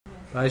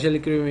Partial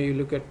equilibrium, you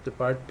look at the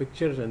part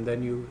pictures and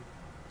then you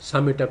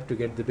sum it up to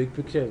get the big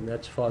picture, and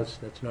that's false.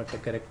 That's not a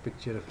correct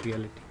picture of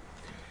reality.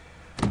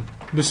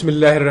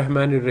 Bismillahir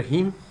Rahmanir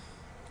Rahim.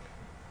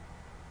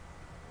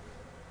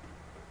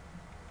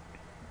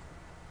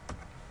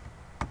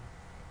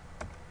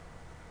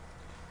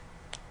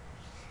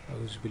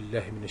 أعوذ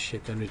بالله من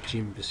الشيطان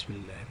الرجيم بسم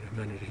الله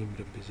الرحمن الرحيم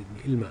رب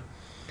زدني علما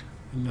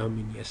اللهم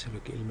إني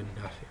أسألك علما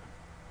نافعا.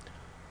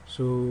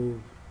 So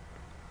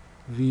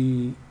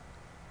we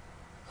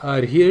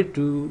are here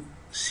to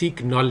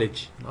seek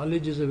knowledge.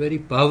 Knowledge is a very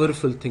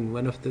powerful thing,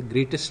 one of the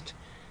greatest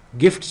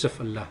gifts of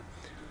Allah.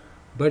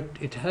 But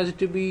it has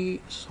to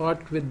be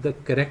sought with the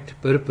correct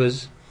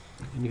purpose,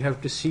 and you have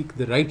to seek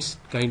the right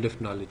kind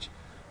of knowledge.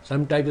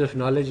 Some types of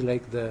knowledge,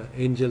 like the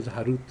angels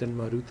Harut and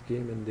Marut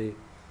came and they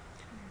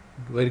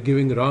were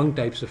giving wrong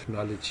types of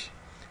knowledge.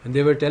 And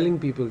they were telling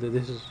people that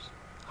this is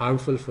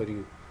harmful for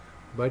you.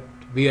 But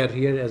we are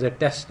here as a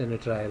test and a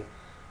trial.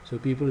 So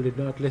people did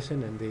not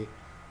listen and they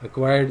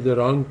acquired the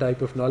wrong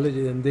type of knowledge,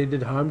 and they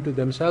did harm to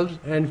themselves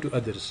and to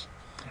others.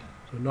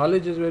 So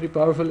knowledge is very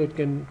powerful. It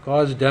can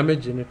cause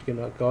damage and it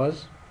can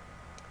cause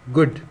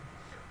good.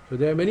 So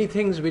there are many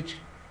things which,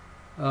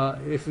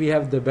 if we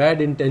have the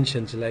bad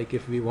intentions, like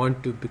if we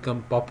want to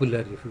become popular,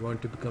 if we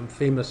want to become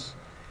famous,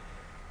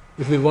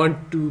 if we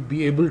want to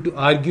be able to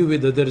argue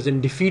with others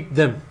and defeat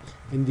them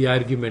in the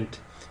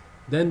argument,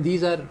 then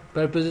these are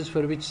purposes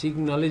for which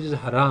seeking knowledge is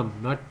haram,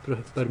 not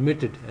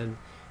permitted. And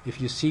if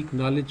you seek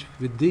knowledge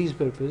with these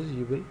purposes,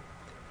 you will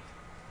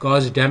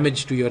cause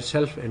damage to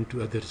yourself and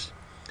to others.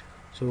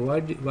 So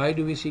why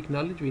do we seek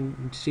knowledge? We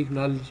seek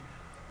knowledge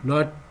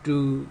not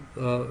to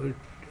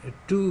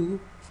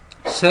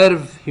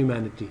serve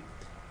humanity,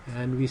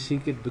 and we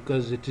seek it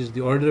because it is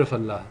the order of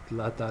Allah.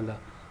 Allah Ta'ala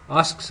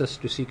asks us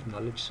to seek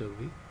knowledge, so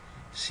we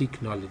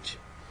seek knowledge,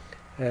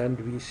 and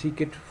we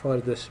seek it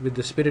with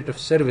the spirit of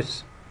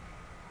service.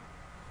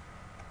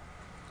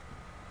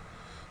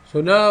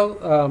 So now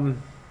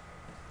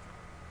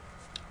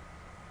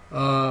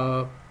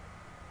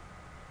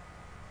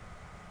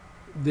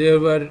there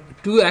were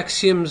two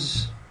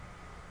axioms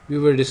we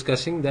were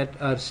discussing that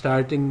are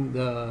starting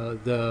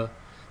the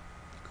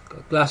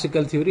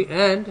classical theory,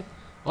 and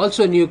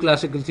also new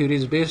classical theory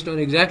is based on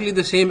exactly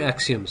the same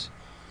axioms.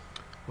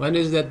 One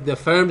is that the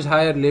firms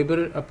hire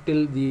labor up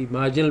till the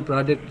marginal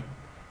product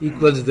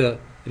equals the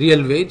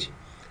real wage,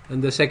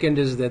 and the second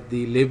is that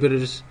the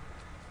laborers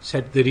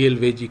set the real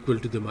wage equal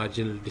to the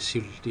marginal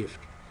dissolution of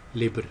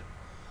labor.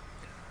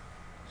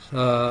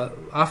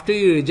 After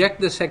you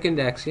reject the second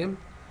axiom,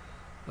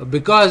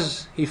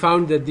 because he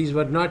found that these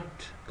were not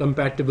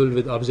compatible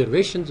with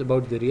observations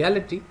about the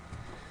reality,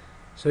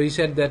 so he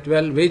said that,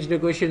 well, wage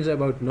negotiations are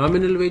about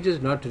nominal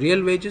wages, not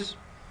real wages.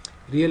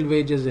 Real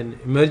wage is an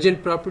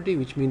emergent property,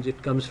 which means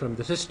it comes from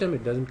the system.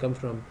 It doesn't come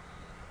from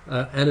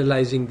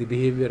analyzing the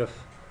behavior of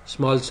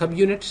small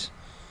subunits.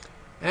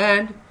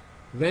 And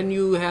when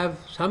you have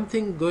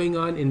something going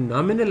on in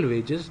nominal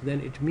wages, then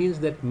it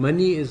means that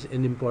money is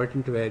an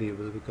important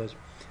variable, because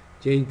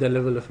change the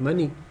level of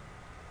money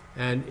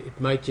and it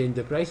might change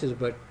the prices,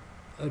 but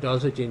it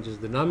also changes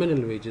the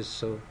nominal wages.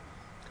 So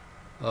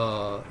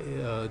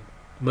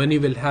money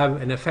will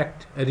have an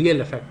effect, a real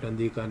effect on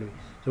the economy.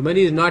 So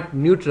money is not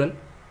neutral,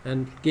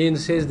 and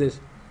Keynes says this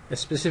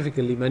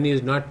specifically: money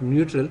is not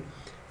neutral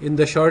in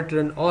the short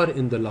run or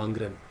in the long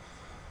run.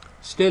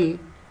 Still,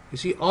 you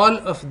see, all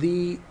of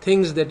the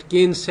things that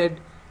Keynes said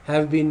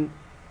have been,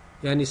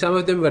 some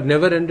of them were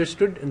never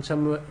understood and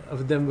some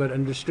of them were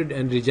understood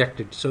and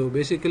rejected. So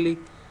basically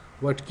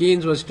what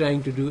Keynes was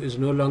trying to do is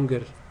no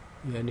longer,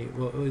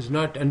 is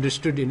not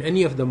understood in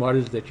any of the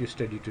models that you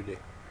study today.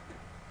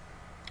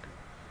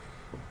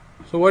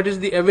 So what is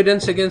the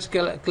evidence against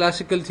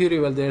classical theory?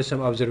 Well, there is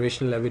some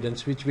observational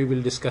evidence which we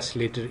will discuss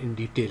later in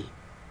detail.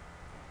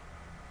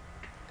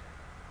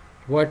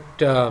 What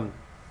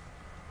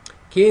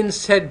Keynes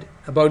said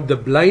about the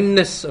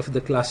blindness of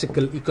the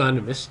classical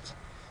economists,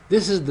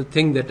 this is the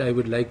thing that I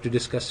would like to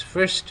discuss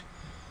first.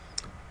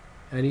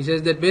 And he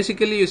says that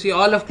basically, you see,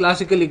 all of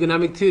classical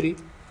economic theory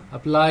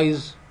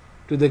applies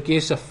to the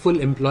case of full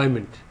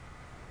employment,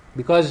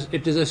 because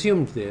it is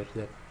assumed there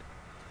that.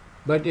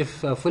 But if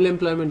full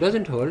employment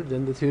doesn't hold,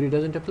 then the theory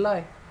doesn't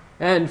apply.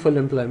 And full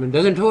employment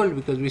doesn't hold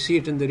because we see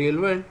it in the real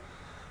world.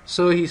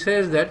 So he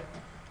says that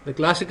the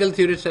classical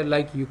theorists are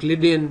like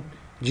Euclidean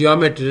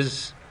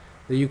geometers.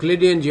 The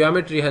Euclidean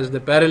geometry has the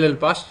parallel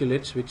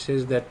postulates, which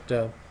says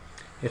that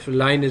if a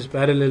line is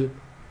parallel,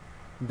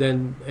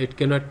 then it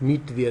cannot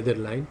meet the other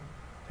line.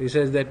 So he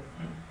says that,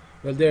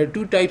 well, there are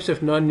two types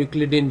of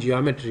non-Euclidean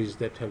geometries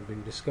that have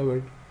been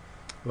discovered.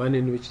 One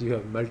in which you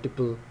have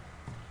multiple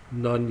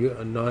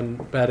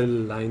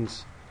non-parallel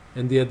lines,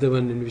 and the other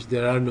one in which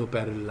there are no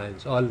parallel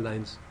lines. All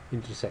lines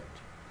intersect.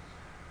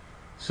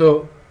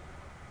 So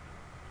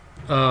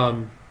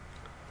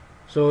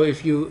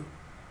if you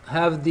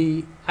have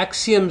the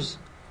axioms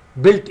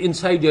built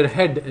inside your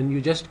head and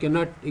you just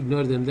cannot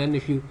ignore them, then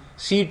if you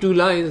see two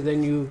lines,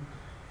 then you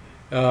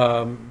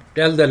tell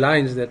the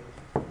lines that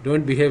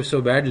don't behave so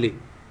badly,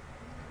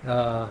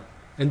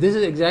 And this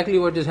is exactly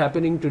what is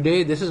happening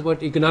today. This is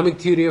what economic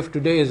theory of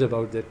today is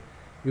about. That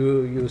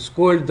you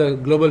scold the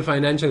global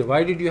financial.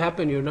 Why did you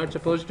happen? You're not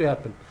supposed to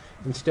happen.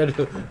 Instead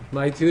of,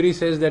 my theory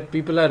says that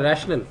people are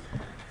rational.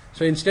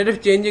 So instead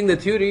of changing the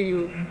theory,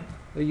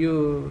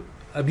 you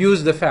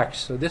abuse the facts.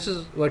 So this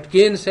is what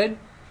Keynes said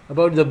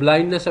about the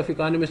blindness of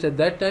economists at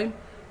that time,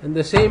 and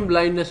the same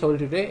blindness all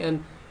today.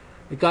 And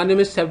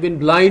economists have been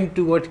blind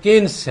to what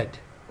Keynes said.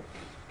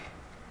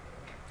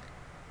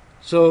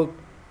 So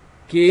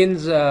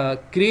Keynes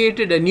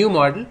created a new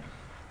model,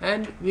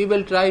 and we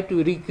will try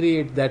to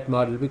recreate that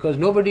model because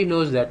nobody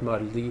knows that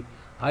model. The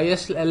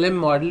ISLM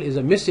model is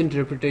a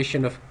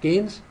misinterpretation of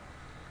Keynes,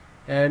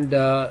 and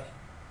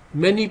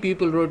many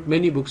people wrote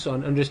many books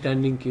on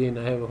understanding Keynes.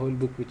 I have a whole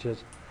book which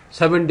has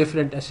 7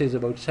 different essays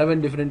about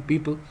 7 different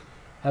people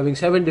having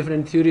 7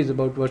 different theories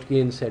about what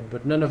Keynes said,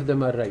 but none of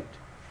them are right.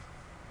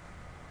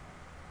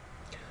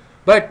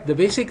 But the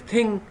basic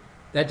thing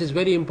that is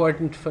very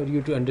important for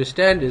you to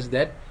understand is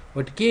that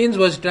what Keynes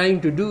was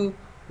trying to do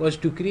was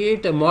to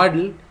create a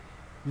model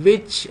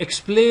which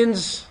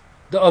explains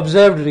the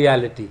observed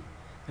reality.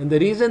 And the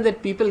reason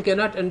that people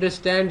cannot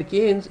understand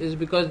Keynes is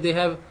because they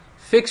have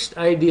fixed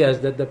ideas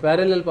that the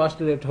parallel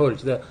postulate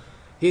holds.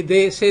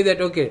 They say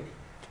that, okay,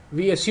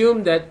 we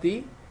assume that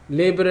the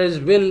laborers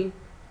will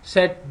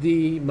set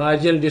the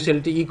marginal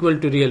utility equal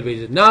to real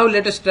wages. Now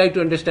let us try to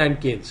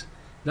understand Keynes.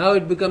 Now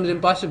it becomes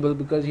impossible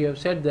because you have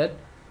said that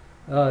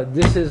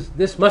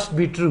this must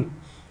be true.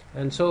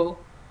 And so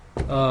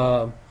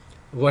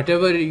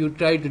whatever you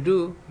try to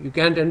do, you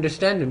can't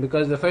understand him,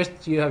 because the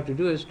first you have to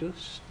do is to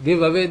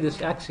give away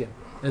this axiom,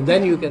 and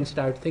then you can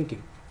start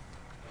thinking.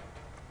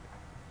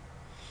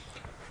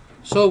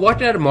 So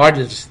what are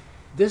models?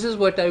 This is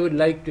what I would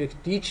like to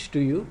teach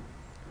to you,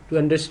 to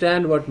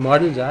understand what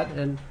models are.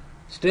 And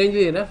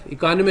strangely enough,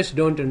 economists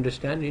don't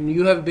understand, and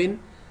you have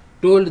been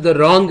told the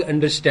wrong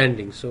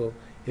understanding. So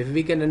if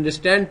we can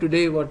understand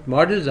today what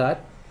models are,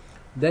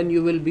 then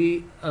you will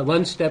be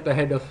one step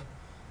ahead of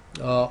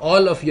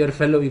all of your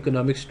fellow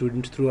economic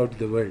students throughout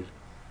the world.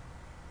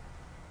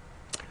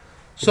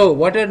 So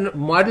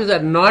models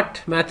are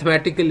not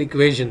mathematical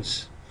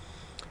equations.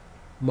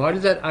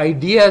 Models are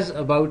ideas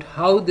about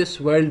how this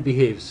world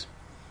behaves.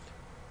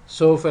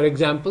 So for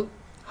example,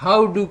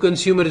 how do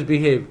consumers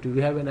behave? Do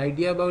we have an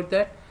idea about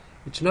that?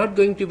 It's not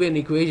going to be an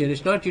equation.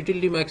 It's not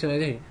utility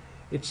maximization.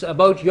 It's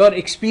about your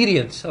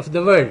experience of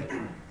the world.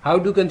 How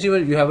do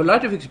consumers? You have a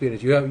lot of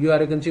experience. You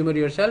are a consumer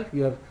yourself.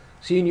 You have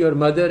seen your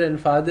mother and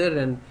father,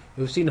 and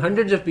you've seen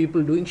hundreds of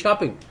people doing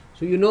shopping.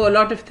 So you know a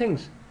lot of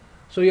things.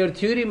 So your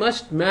theory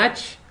must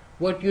match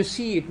what you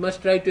see. It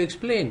must try to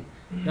explain.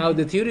 Now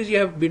the theories you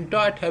have been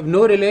taught have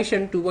no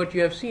relation to what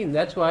you have seen.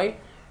 That's why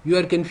you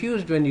are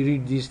confused when you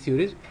read these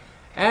theories.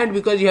 And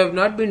because you have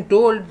not been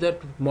told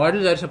that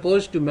models are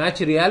supposed to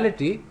match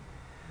reality,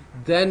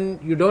 then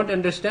you don't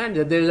understand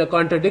that there is a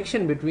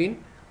contradiction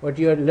between what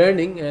you are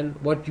learning and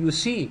what you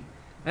see.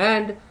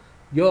 And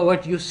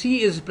what you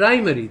see is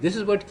primary. This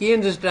is what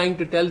Keynes is trying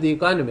to tell the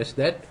economists,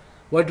 that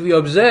what we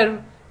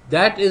observe,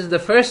 that is the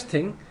first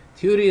thing,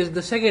 theory is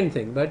the second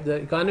thing. But the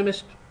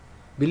economists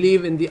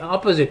believe in the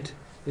opposite.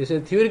 They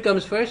say theory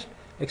comes first,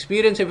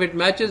 experience, if it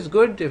matches,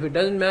 good, if it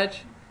doesn't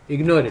match,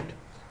 ignore it.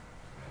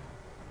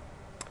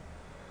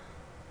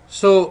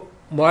 So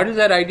models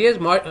are ideas,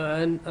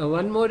 and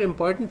one more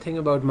important thing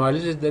about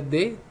models is that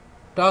they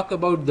talk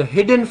about the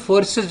hidden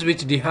forces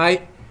which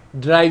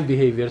drive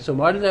behavior. So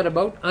models are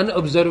about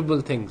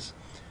unobservable things.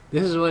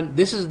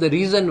 This is the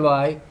reason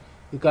why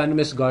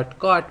economists got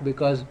caught,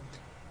 because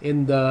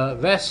in the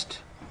West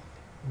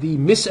the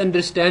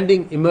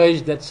misunderstanding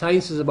emerged that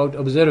science is about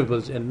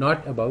observables and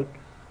not about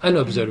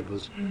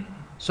unobservables.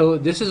 So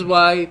this is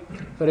why,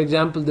 for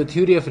example, the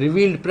theory of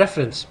revealed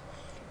preference.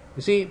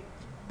 You see,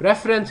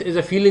 preference is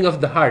a feeling of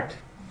the heart,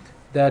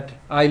 that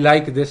I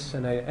like this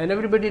and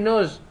everybody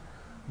knows.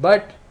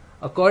 But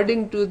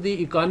according to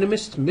the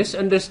economist's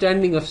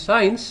misunderstanding of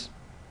science,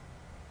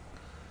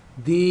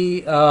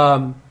 the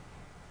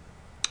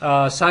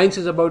science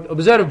is about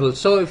observables.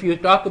 So if you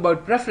talk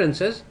about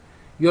preferences,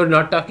 you're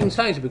not talking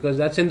science, because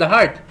that's in the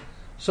heart.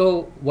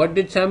 So what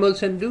did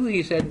Samuelson do?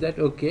 He said that,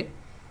 okay,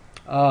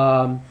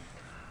 how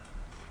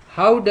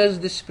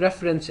does this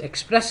preference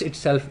express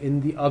itself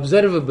in the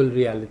observable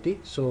reality?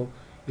 So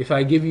if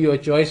I give you a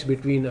choice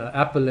between an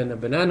apple and a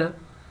banana,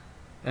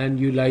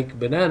 and you like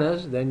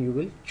bananas, then you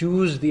will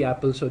choose the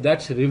apple. So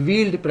that's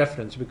revealed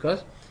preference,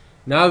 because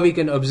now we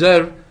can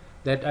observe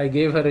that I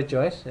gave her a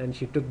choice and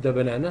she took the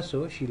banana,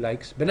 so she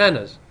likes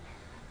bananas.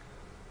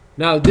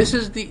 Now this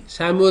is the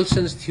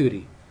Samuelson's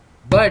theory.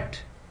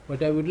 But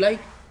what I would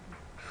like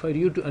for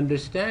you to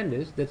understand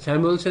is that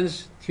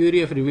Samuelson's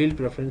theory of revealed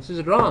preference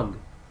is wrong.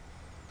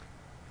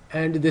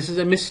 And this is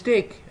a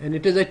mistake, and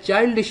it is a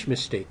childish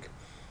mistake.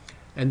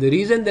 And the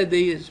reason that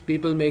these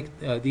people make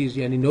these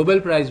Nobel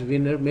Prize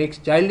winner makes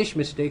childish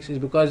mistakes is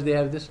because they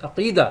have this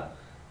aqidah,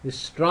 this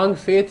strong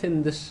faith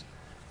in this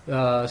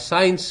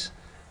science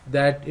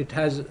that it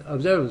has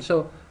observable.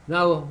 So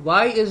now,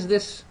 why is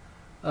this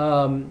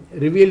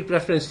revealed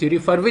preference theory,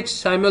 for which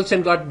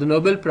Samuelson got the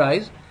Nobel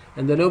Prize,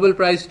 And the Nobel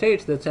Prize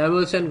states that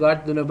Samuelson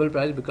got the Nobel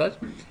Prize because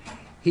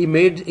he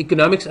made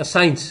economics a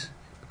science.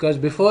 Because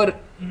before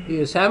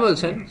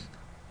Samuelson,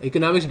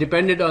 economics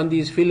depended on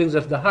these feelings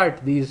of the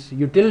heart, these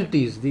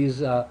utilities,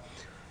 these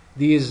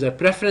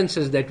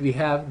preferences that we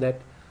have,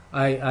 that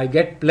I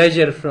get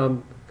pleasure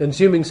from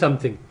consuming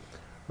something.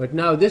 But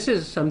now this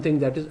is something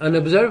that is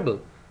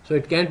unobservable, so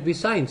it can't be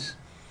science.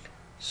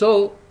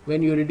 So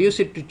when you reduce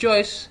it to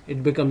choice,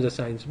 it becomes a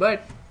science.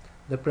 But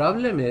the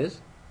problem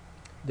is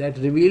that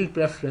revealed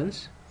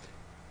preference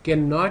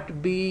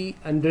cannot be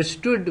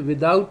understood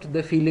without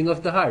the feeling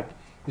of the heart.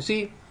 You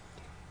see,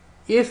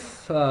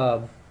 if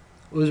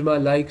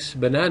Uzma likes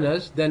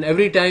bananas, then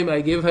every time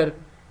I give her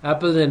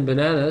apples and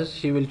bananas,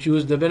 she will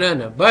choose the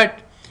banana.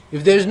 But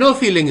if there is no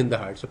feeling in the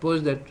heart,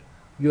 suppose that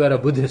you are a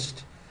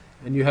Buddhist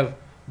and you have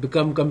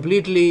become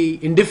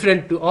completely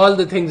indifferent to all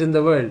the things in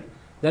the world,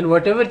 then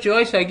whatever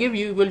choice I give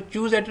you, you will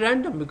choose at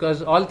random,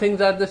 because all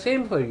things are the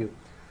same for you.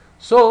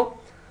 So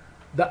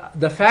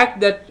the fact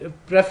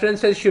that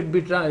preferences should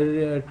be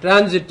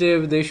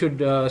transitive, they should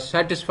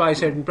satisfy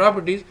certain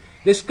properties,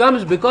 this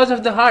comes because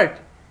of the heart.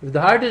 If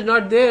the heart is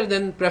not there,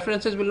 then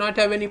preferences will not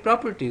have any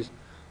properties.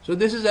 So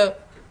this is a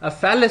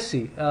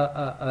fallacy,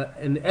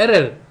 an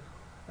error.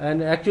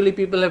 And actually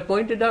people have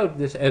pointed out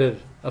this error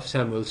of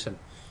Samuelson.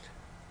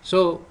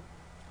 So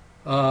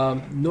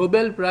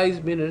Nobel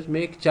Prize winners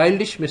make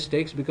childish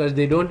mistakes because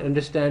they don't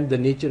understand the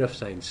nature of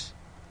science.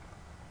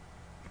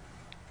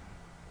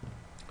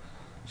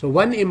 So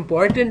one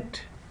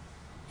important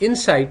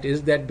insight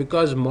is that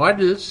because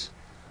models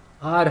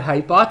are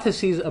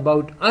hypotheses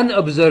about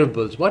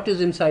unobservables, what is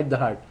inside the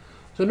heart.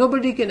 So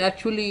nobody can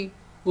actually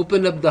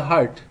open up the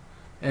heart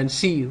and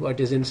see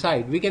what is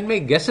inside. We can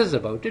make guesses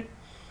about it,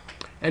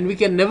 and we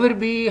can never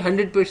be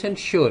 100%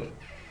 sure.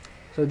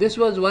 So this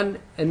was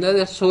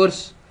another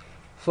source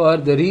for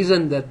the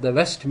reason that the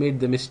West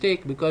made the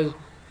mistake, because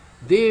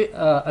they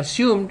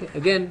assumed,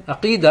 again,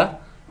 aqidah,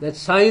 that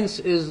science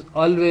is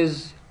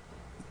always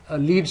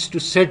leads to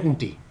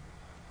certainty.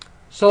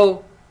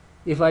 So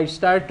if I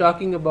start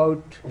talking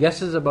about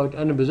guesses about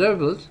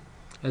unobservables,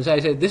 and so I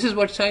say, this is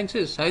what science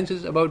is. Science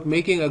is about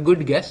making a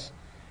good guess,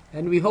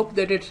 and we hope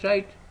that it's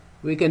right.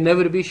 We can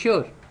never be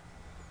sure.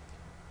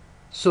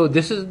 So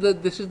this is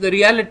the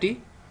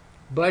reality,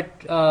 but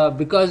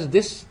because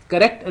this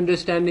correct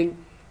understanding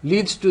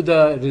leads to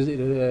the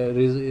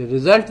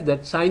result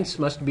that science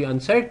must be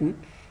uncertain,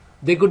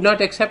 they could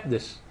not accept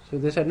this. So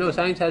they said, no,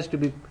 science has to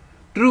be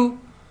true,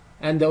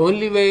 and the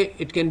only way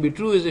it can be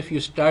true is if you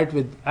start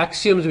with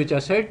axioms which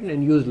are certain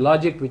and use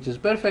logic which is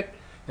perfect,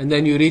 and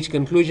then you reach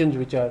conclusions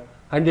which are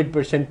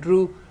 100%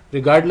 true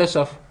regardless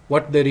of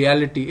what the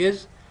reality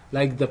is,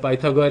 like the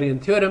Pythagorean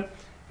theorem.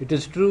 It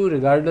is true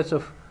regardless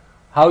of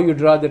how you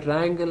draw the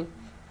triangle.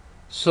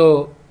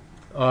 So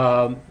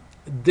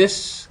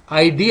this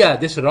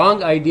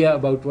wrong idea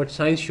about what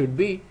science should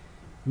be,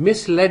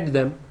 misled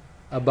them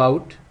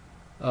about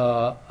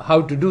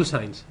how to do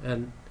science.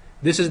 And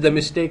this is the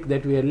mistake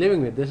that we are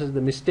living with. This is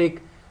the mistake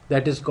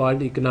that is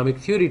called economic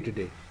theory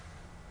today.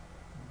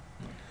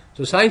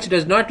 So science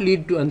does not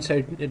lead to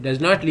uncertainty. It does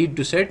not lead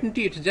to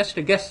certainty. It is just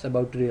a guess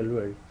about the real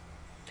world,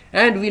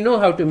 and we know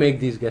how to make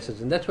these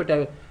guesses. And that's what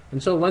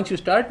And so once you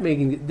start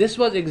making, this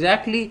was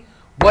exactly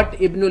what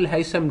Ibn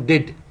al-Haytham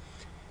did.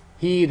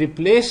 He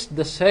replaced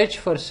the search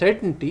for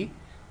certainty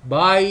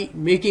by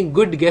making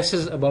good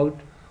guesses about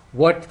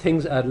what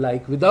things are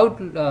like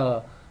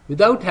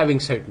without having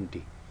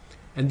certainty.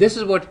 And this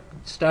is what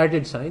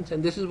started science,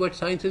 and this is what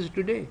science is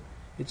today.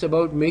 It's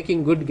about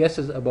making good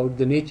guesses about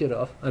the nature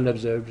of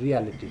unobserved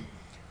reality.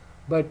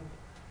 But,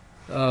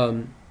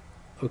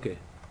 okay.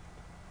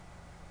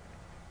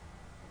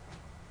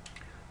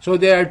 So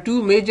there are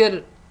two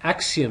major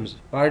axioms,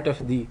 part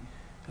of the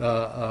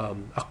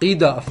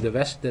aqidah of the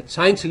West, that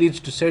science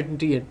leads to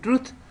certainty and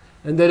truth,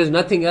 and there is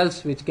nothing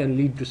else which can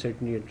lead to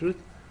certainty and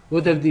truth.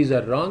 Both of these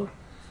are wrong.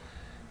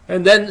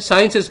 And then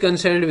science is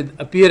concerned with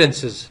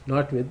appearances,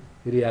 not with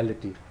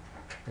reality.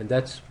 And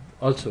that's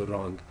also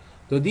wrong.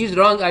 So these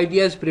wrong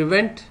ideas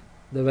prevent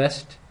the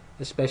West,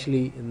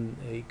 especially in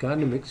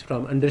economics,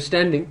 from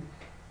understanding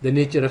the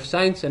nature of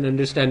science and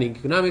understanding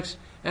economics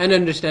and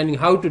understanding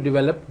how to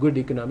develop good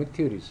economic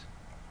theories.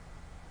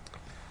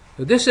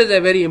 So this is a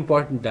very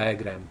important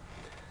diagram.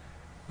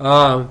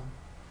 I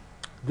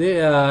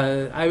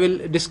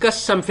will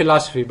discuss some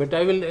philosophy, but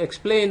I will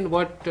explain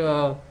what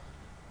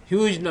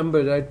huge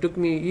numbers. It took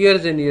me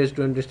years and years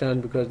to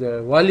understand, because there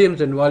are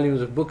volumes and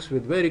volumes of books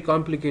with very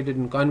complicated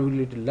and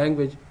convoluted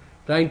language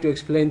trying to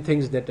explain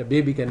things that a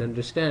baby can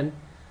understand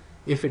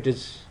if it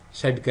is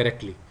said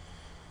correctly.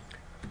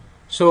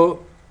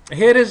 So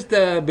here is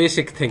the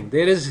basic thing.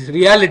 There is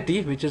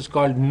reality, which is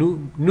called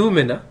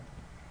noumena.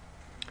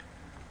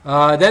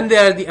 Then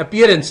there are the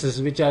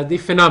appearances, which are the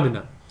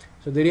phenomena.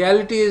 So the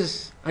reality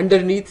is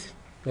underneath,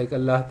 like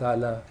Allah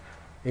Ta'ala,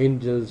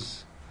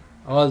 angels,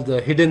 all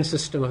the hidden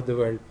system of the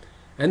world.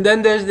 And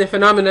then there is the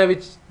phenomena,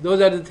 which those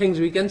are the things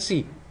we can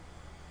see.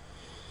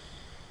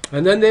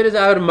 And then there is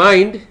our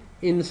mind.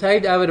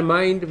 Inside our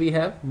mind we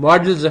have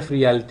models of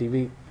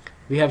reality.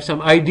 We have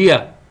some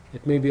idea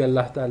That maybe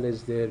Allah Ta'ala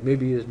is there,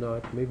 maybe He is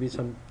not, maybe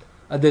some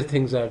other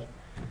things are.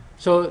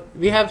 So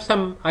we have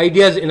some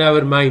ideas in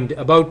our mind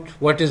about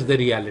what is the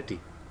reality.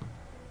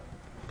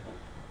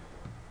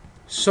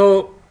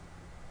 So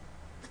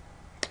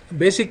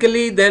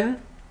basically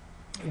then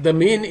the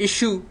main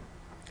issue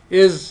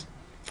is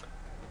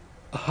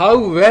how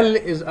well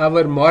is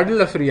our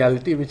model of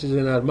reality, which is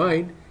in our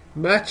mind,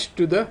 matched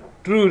to the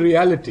true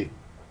reality.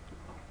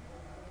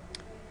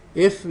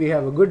 If we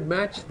have a good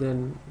match,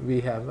 then we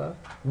have a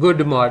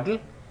good model.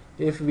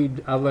 If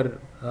our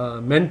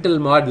mental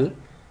model,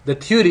 the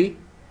theory,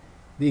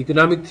 the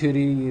economic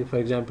theory, for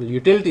example,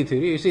 utility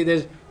theory, you see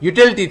there's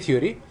utility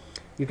theory.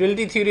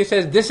 Utility theory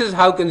says this is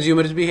how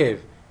consumers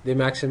behave. They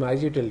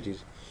maximize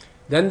utilities.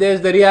 Then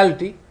there's the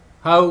reality,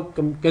 how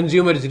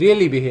consumers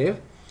really behave.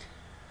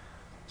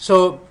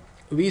 So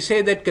we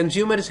say that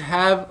consumers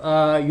have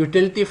a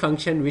utility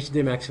function which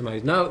they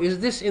maximize. Now, is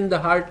this in the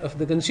heart of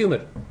the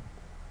consumer?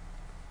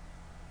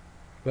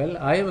 Well,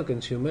 I am a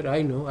consumer.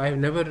 I know. I have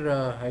never.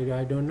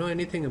 I don't know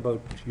anything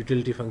about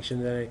utility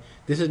functions.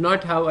 This is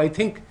not how I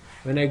think.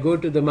 When I go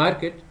to the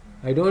market,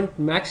 I don't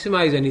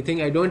maximize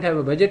anything. I don't have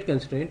a budget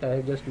constraint. I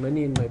have just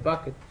money in my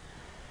pocket.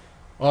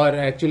 Or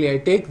actually, I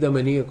take the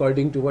money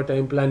according to what I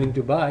am planning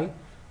to buy.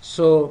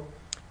 So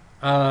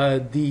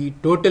the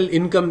total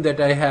income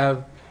that I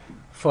have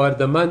for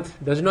the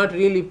month does not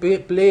really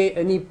play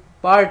any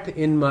part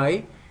in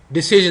my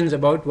decisions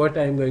about what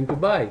I am going to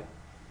buy.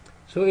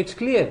 So it's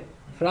clear.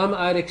 From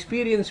our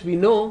experience, we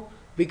know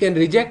we can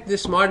reject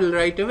this model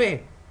right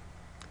away.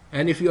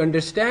 And if you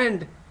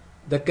understand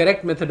the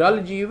correct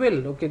methodology, you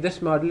will. Okay,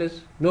 this model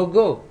is no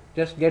go.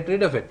 Just get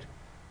rid of it.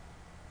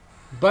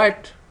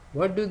 But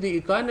what do the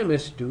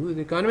economists do?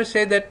 The economists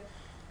say that,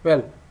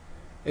 well,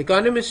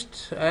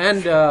 economists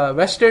and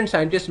Western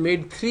scientists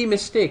made 3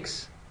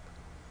 mistakes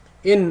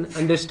in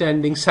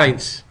understanding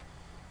science.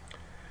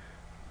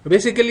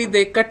 Basically,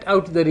 they cut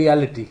out the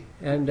reality.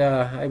 And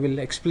I will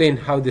explain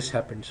how this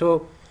happened.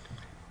 So,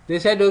 they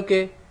said,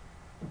 okay,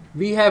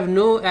 we have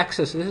no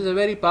access. This is a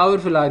very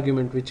powerful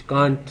argument which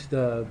Kant,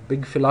 the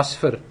big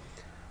philosopher,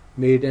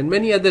 made, and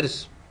many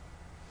others.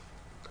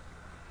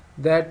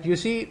 That, you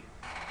see,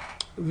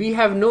 we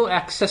have no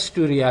access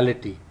to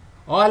reality.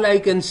 All I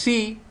can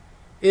see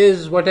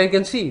is what I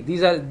can see.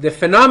 These are the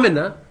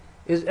phenomena,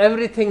 is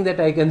everything that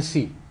I can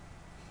see.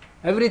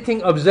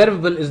 Everything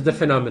observable is the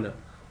phenomena.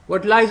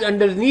 What lies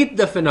underneath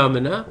the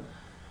phenomena,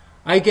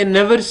 I can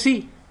never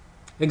see.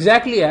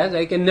 Exactly as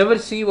I can never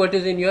see what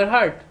is in your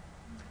heart.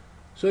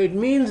 So it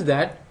means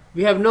that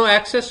we have no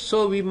access,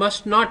 so we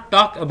must not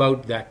talk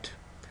about that.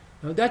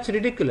 Now that's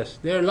ridiculous.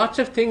 There are lots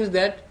of things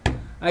that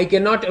I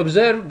cannot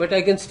observe, but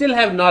I can still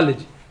have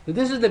knowledge. So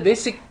this is the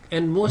basic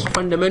and most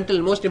fundamental,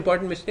 most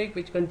important mistake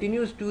which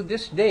continues to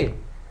this day.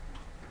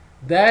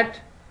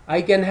 That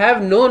I can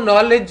have no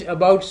knowledge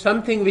about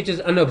something which is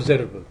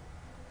unobservable.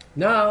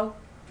 Now,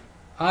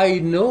 I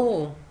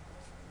know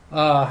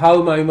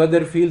how my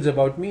mother feels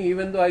about me,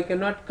 even though I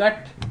cannot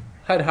cut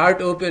her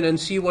heart open and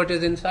see what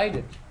is inside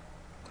it.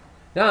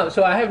 Now,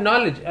 so I have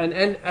knowledge,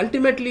 and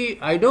ultimately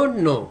I don't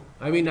know.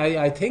 I mean,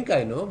 I think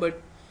I know,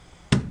 but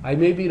I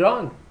may be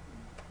wrong.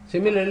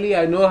 Similarly,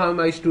 I know how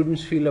my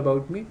students feel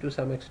about me to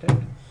some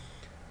extent.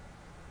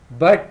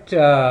 But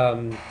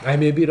I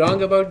may be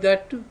wrong about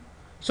that too.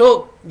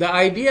 So, the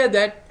idea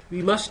that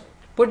we must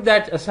put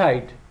that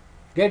aside,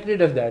 get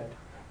rid of that,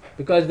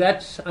 because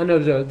that's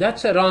unobserved.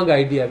 That's a wrong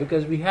idea,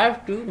 because we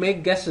have to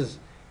make guesses.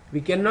 We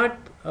cannot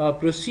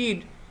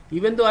proceed,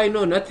 even though I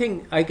know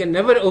nothing. I can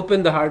never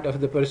open the heart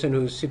of the person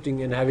who is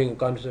sitting and having a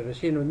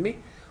conversation with me.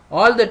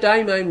 All the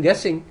time I am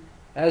guessing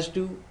as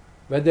to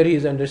whether he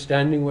is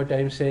understanding what I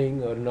am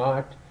saying or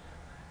not,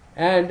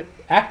 and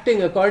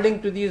acting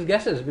according to these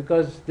guesses,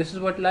 because this is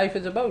what life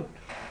is about.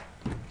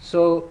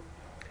 So,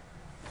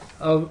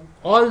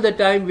 all the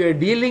time we are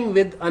dealing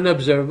with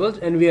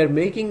unobservables, and we are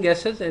making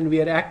guesses, and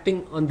we are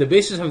acting on the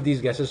basis of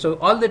these guesses. So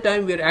all the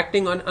time we are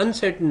acting on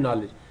uncertain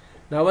knowledge.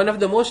 Now, one of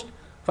the most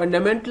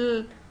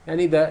fundamental,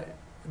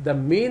 the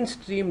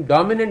mainstream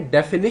dominant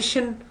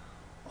definition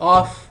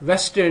of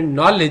Western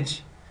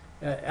knowledge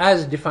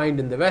as defined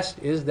in the West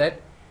is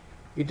that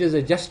it is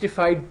a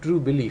justified true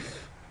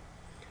belief.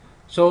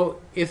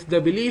 So if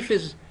the belief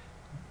is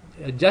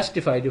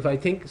justified, if I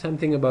think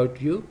something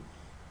about you,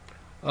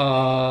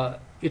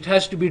 it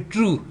has to be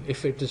true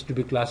if it is to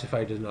be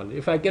classified as knowledge.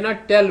 If I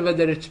cannot tell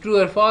whether it's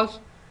true or false,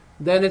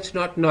 then it's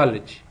not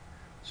knowledge.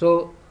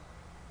 So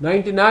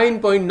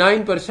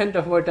 99.9%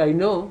 of what I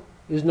know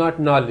is not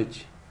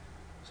knowledge.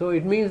 So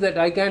it means that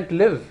I can't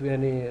live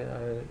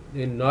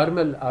in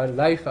normal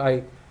life.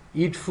 I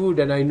eat food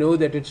and I know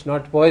that it's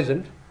not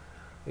poisoned,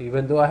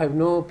 even though I have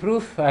no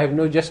proof, I have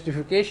no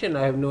justification,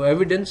 I have no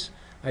evidence.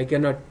 I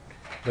cannot,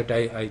 but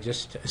I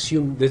just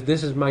assume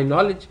this is my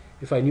knowledge.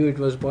 If I knew it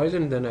was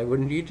poison, then I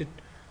wouldn't eat it.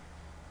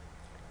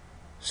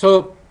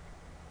 So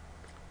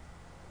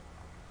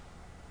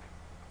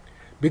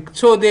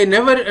they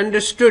never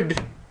understood.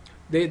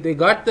 They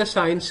got the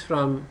science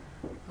from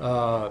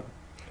the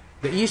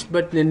East,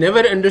 but they never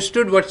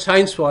understood what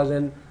science was.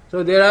 And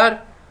so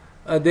there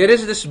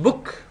is this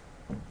book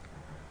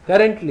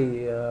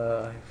currently,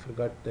 I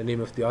forgot the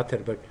name of the author,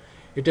 but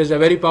it is a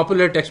very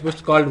popular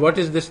textbook called What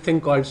is This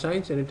Thing Called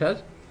Science? And it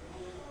has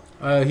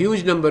a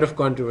huge number of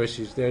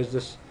controversies. There's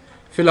this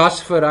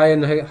philosopher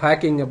Ian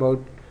Hacking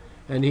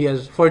and he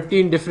has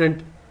 14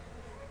 different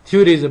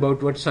theories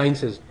about what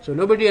science is. So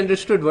nobody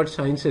understood what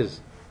science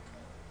is,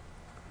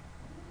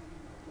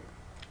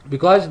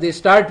 because they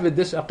start with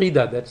this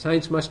aqidah that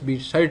science must be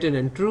certain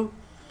and true.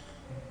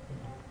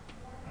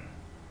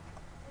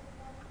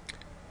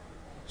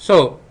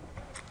 So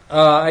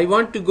I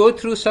want to go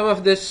through some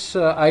of this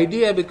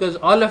idea, because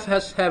all of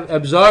us have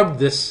absorbed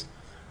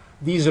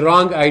these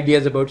wrong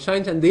ideas about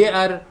science, and they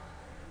are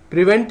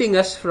preventing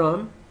us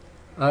from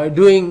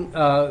doing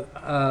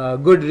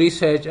good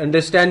research,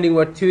 understanding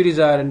what theories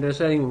are,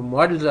 understanding what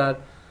models are,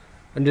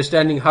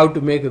 understanding how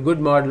to make a good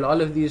model.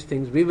 All of these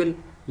things we will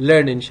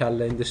learn,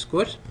 inshallah, in this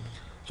course.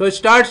 So it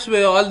starts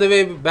all the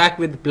way back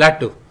with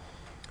Plato,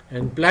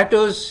 and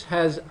Plato's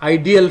has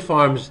ideal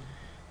forms.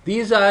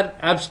 These are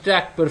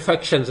abstract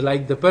perfections,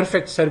 like the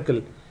perfect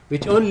circle,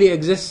 which only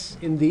exists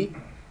in the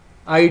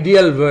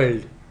ideal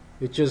world,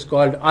 which is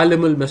called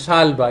alimul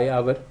masal by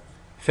our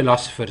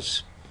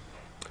philosophers.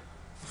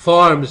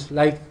 Forms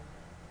like,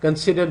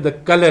 consider the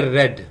color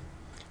red.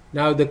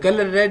 Now the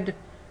color red,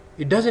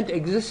 it doesn't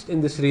exist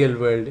in this real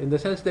world, in the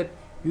sense that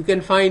you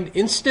can find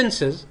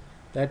instances,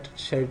 that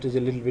shirt is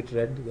a little bit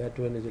red, that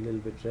one is a little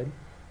bit red,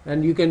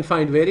 and you can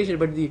find variation,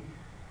 but the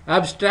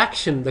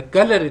abstraction, the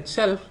color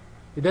itself,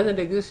 it doesn't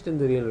exist in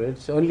the real world.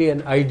 It's only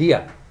an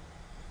idea.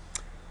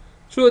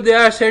 So there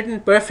are certain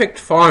perfect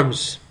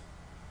forms,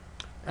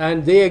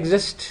 and they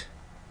exist,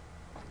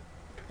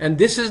 and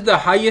this is the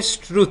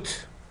highest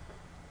truth.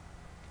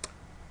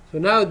 So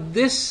now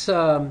this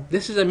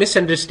is a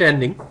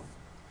misunderstanding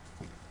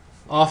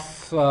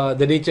of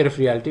the nature of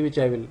reality, which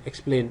I will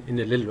explain in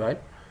a little while.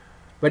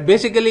 But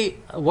basically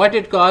what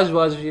it caused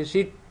was, you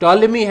see,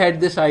 Ptolemy had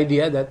this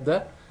idea that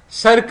the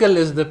circle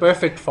is the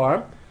perfect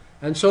form,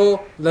 and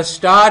so the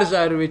stars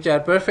which are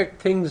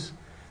perfect things,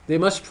 they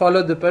must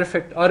follow the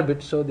perfect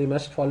orbit, so they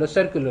must follow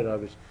circular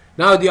orbits.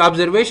 Now the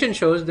observation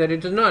shows that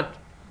it is not.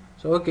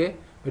 So okay,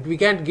 but we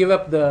can't give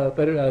up the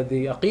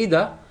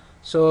aqidah.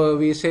 So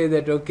we say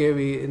that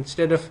okay,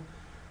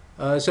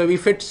 so we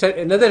fit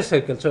another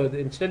circle. So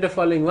instead of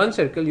following one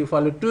circle, you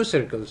follow two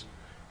circles,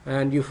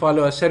 and you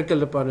follow a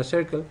circle upon a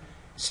circle.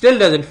 Still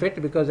doesn't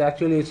fit, because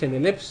actually it's an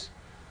ellipse.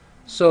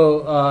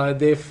 So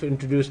they've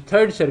introduced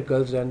third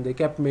circles, and they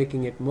kept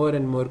making it more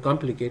and more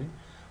complicated.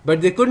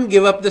 But they couldn't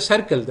give up the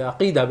circle, the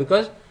aqidah,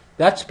 because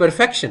that's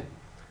perfection.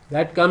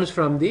 That comes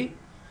from the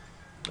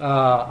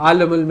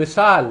alamul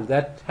misal.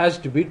 That has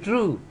to be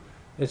true.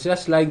 It's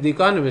just like the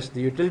economist.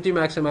 The utility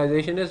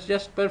maximization is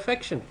just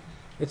perfection.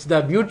 It's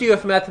the beauty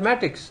of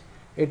mathematics.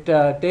 It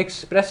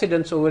takes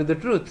precedence over the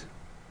truth.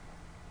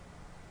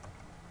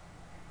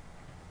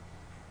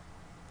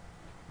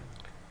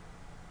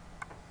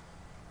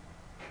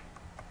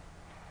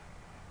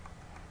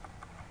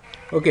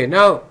 Okay,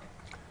 now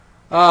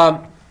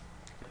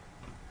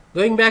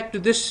going back to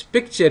this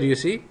picture, you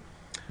see,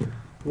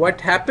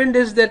 what happened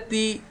is that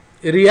the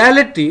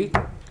reality,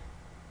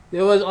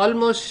 there was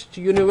almost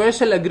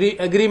universal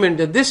agreement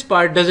that this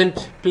part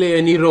doesn't play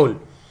any role,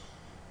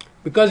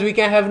 because we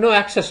can have no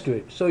access to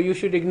it, so you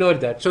should ignore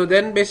that. So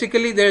then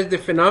basically there's the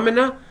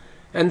phenomena,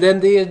 and then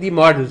there's the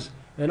models,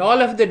 and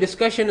all of the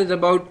discussion is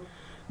about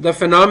the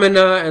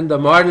phenomena and the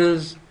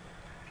models,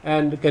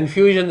 and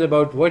confusions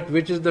about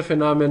which is the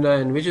phenomena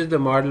and which is the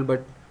model,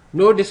 but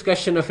no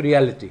discussion of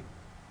reality.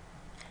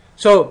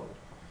 So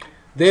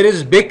there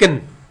is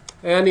Bacon,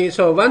 and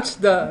so once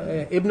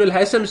the Ibn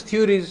al-Haytham's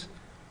theories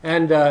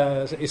and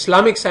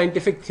Islamic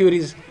scientific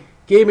theories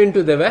came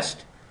into the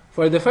West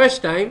for the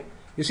first time,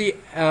 you see,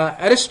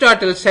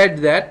 Aristotle said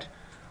that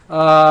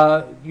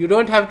you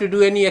don't have to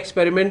do any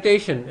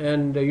experimentation,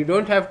 and you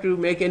don't have to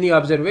make any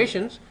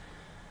observations.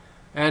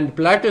 And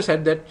Plato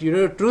said that,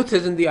 truth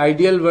is in the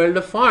ideal world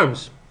of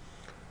forms.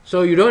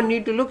 So you don't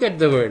need to look at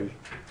the world.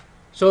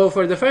 So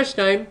for the first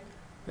time,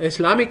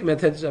 Islamic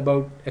methods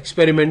about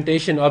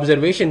experimentation,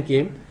 observation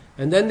came,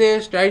 and then they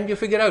are trying to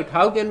figure out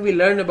how can we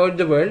learn about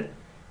the world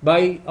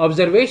by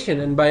observation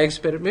and by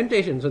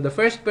experimentation. So the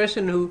first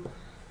person who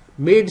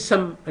made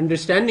some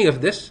understanding of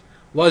this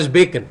was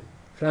Bacon,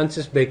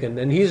 Francis Bacon,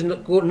 and he is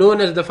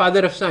known as the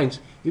father of science,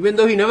 even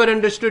though he never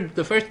understood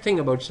the first thing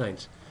about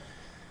science.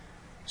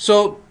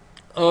 So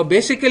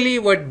basically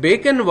what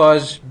Bacon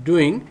was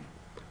doing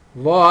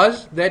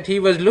was that he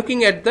was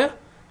looking at the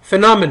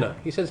phenomena.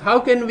 He says, how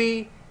can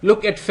we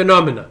look at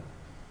phenomena?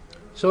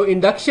 So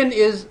induction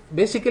is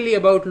basically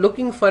about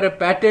looking for a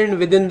pattern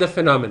within the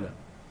phenomena,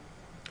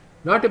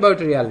 not about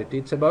reality.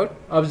 It's about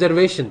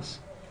observations.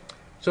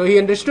 So he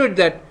understood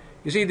that,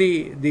 you see,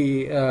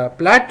 the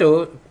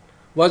Plato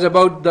was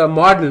about the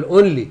model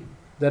only,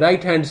 the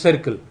right hand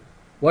circle,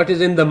 what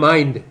is in the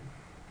mind.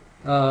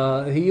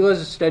 He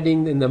was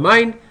studying in the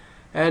mind,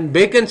 and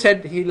Bacon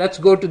said, let's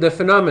go to the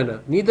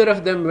phenomena. Neither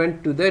of them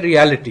went to the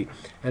reality,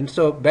 and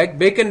so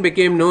Bacon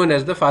became known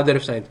as the father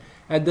of science.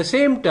 At the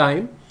same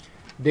time,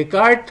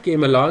 Descartes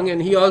came along,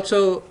 and he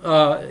also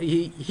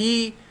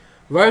he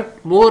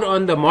worked more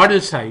on the model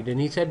side, and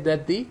he said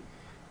that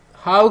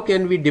how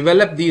can we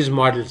develop these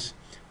models.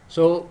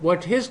 So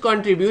what his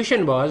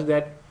contribution was,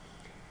 that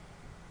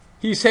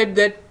he said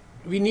that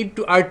we need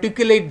to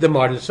articulate the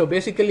model. So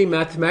basically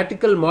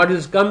mathematical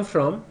models come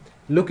from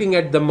looking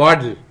at the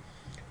model.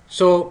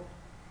 So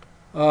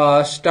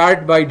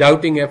start by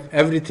doubting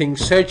everything,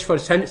 search for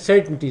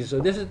certainties. So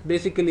this is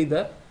basically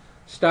the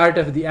start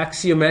of the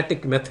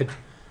axiomatic method,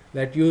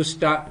 that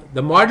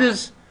the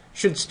models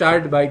should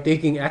start by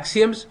taking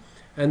axioms,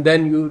 and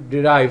then you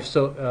derive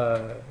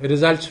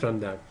results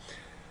from that.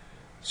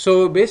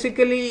 So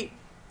basically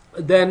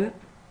then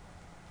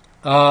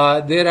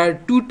there are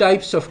two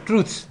types of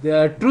truths.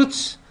 There are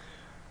truths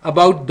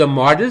about the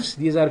models.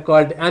 These are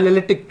called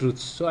analytic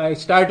truths. So I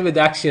start with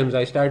axioms.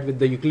 I start with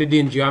the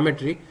Euclidean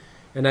geometry,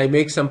 and I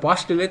make some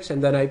postulates,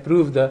 and then I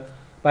prove the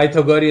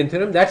Pythagorean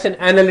theorem. That's an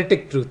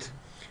analytic truth.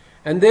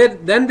 And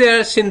then there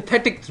are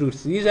synthetic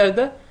truths. These are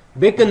the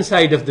Bacon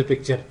side of the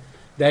picture,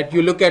 that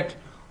you look at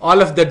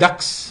all of the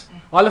ducks,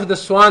 all of the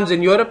swans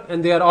in Europe,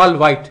 and they are all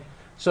white.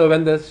 So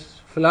when the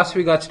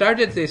philosophy got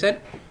started, they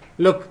said,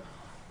 look,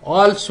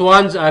 all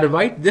swans are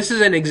white. This is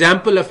an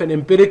example of an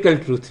empirical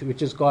truth,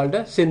 which is called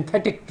a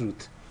synthetic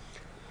truth.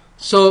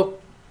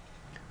 So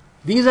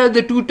these are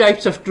the two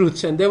types of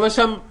truths, and there was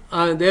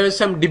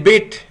some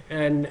debate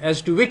and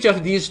as to which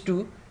of these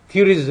two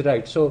theories is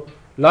right. So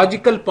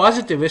logical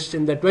positivists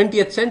in the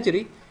 20th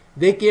century,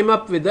 they came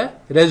up with a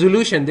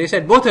resolution. They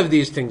said both of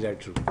these things are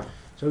true.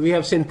 So we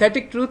have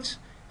synthetic truths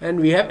and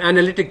we have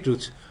analytic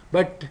truths.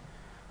 But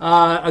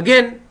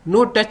again,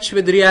 no touch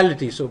with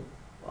reality. So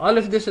all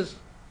of this is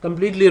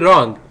completely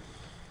wrong.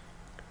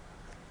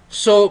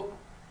 So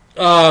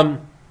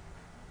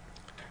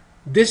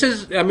this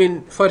is,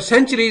 for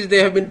centuries they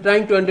have been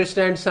trying to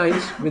understand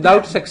science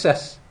without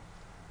success.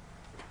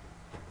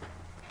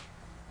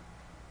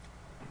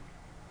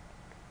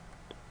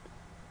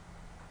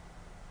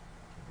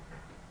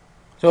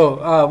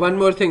 So one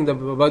more thing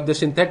about the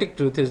synthetic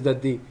truth is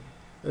that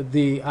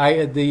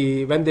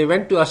when they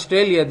went to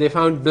Australia, they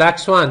found black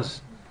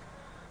swans.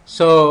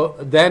 So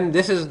then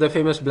this is the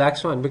famous black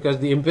swan, because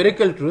the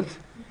empirical truth,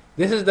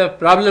 this is the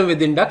problem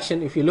with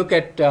induction. If you look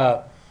at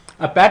a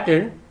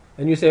pattern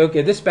and you say,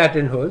 okay, this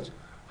pattern holds,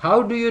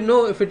 how do you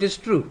know if it is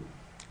true?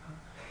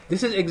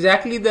 This is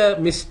exactly the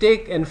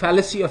mistake and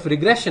fallacy of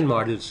regression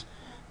models.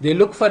 They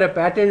look for a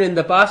pattern in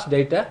the past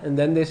data, and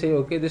then they say,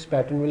 okay, this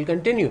pattern will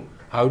continue.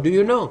 How do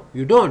you know?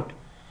 You don't.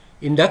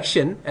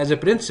 Induction as a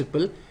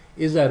principle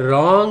is a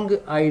wrong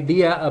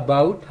idea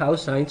about how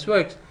science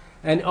works.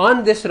 And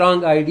on this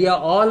wrong idea,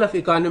 all of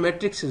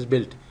econometrics is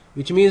built,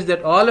 which means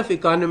that all of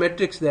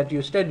econometrics that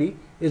you study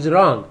is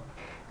wrong.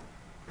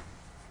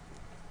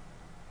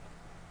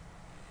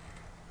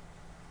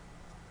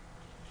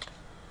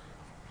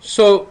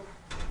 So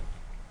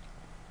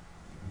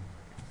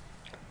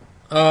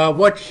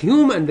what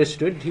Hume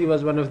understood, he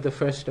was one of the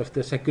first of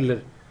the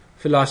secular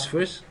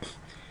philosophers,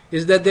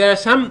 is that there are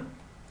some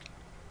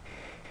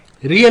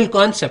real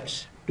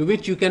concepts to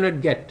which you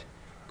cannot get.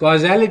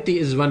 Causality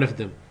is one of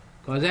them.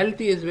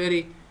 Causality is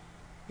very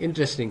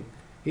interesting.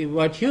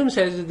 What Hume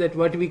says is that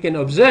what we can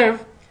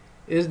observe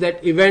is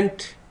that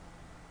event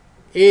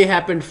A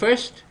happened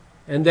first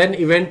and then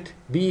event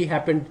B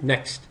happened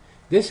next.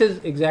 This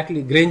is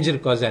exactly Granger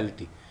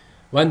causality.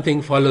 One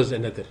thing follows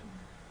another.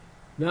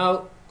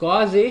 Now,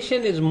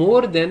 causation is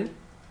more than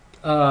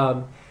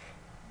that.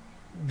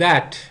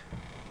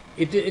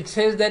 It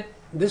says that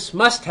this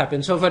must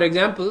happen. So, for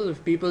example,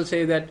 if people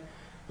say that,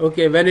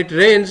 okay, when it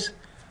rains,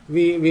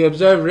 we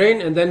observe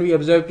rain and then we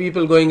observe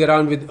people going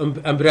around with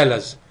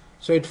umbrellas.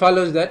 So it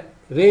follows that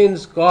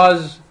rains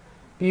cause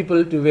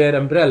people to wear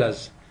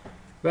umbrellas.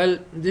 Well,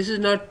 this is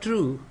not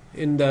true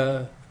in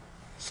the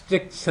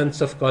strict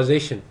sense of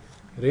causation.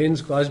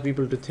 Rains cause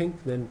people to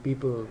think, then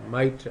people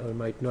might or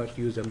might not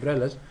use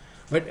umbrellas.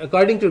 But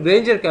according to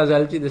Granger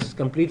causality, this is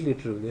completely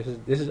true.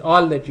 This is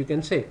all that you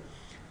can say.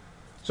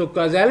 So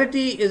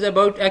causality is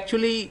about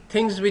actually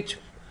things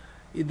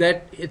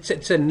that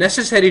it's a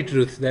necessary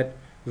truth, that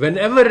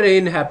whenever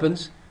rain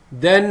happens,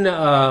 then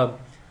the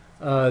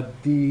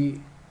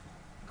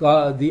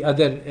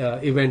other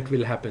event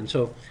will happen.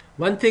 So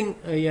one thing,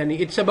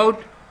 it's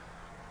about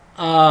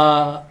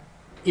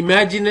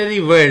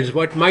imaginary worlds,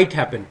 what might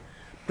happen.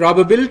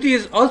 Probability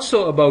is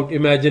also about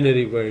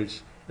imaginary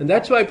worlds, and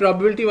that's why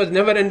probability was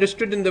never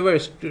understood in the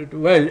West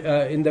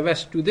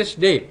to this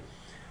day,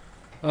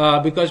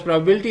 because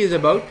probability is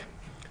about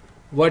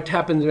what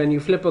happens when you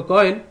flip a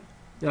coin.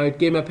 Now it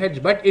came up heads,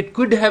 but it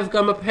could have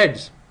come up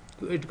heads.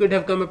 It could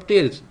have come up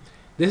tails.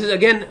 This is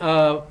again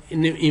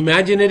an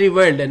imaginary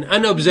world, an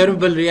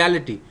unobservable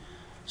reality.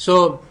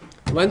 So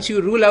once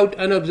you rule out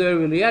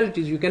unobservable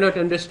realities, you cannot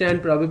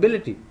understand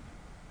probability.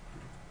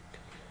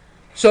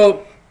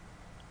 So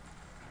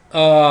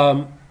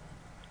all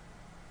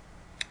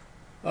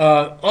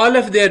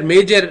of their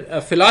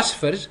major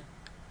philosophers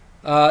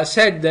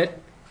said that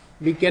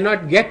we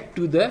cannot get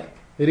to the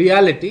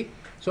reality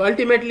So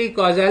ultimately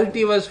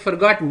causality was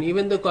forgotten,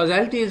 even though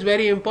causality is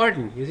very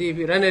important. You see, if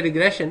you run a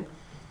regression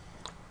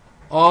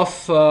of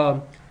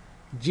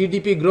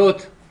GDP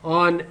growth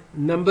on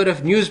number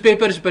of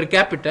newspapers per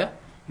capita,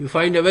 you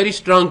find a very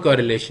strong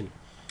correlation.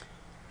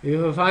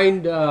 You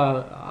find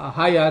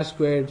high R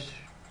squared,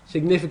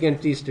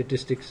 significant T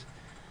statistics.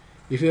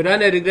 If you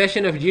run a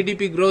regression of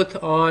GDP growth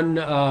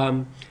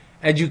on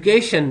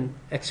education,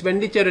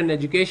 expenditure on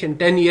education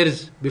 10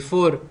 years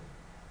before,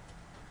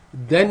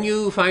 then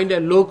you find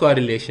a low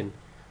correlation.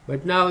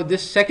 But now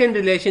this second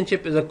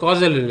relationship is a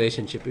causal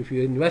relationship. If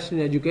you invest in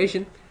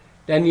education,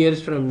 10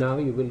 years from now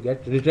you will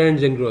get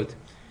returns and growth.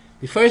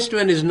 The first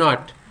one is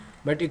not,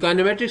 but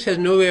econometrics has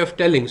no way of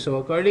telling. So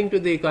according to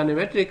the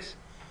econometrics,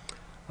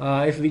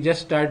 if we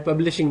just start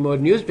publishing more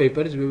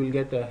newspapers, we will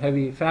get a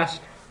heavy,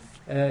 fast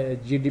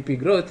GDP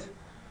growth,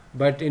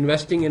 but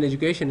investing in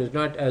education is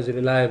not as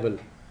reliable.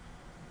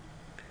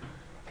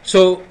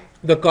 So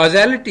the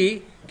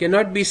causality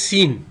cannot be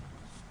seen.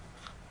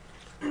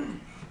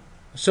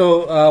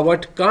 So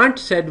what Kant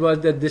said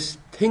was that this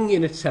thing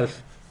in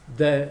itself,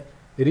 the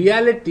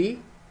reality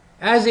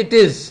as it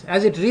is,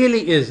 as it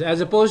really is,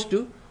 as opposed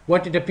to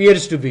what it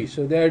appears to be.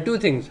 So there are two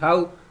things: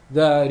 how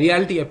the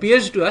reality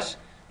appears to us,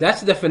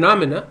 that's the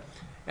phenomena,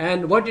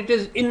 and what it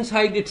is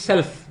inside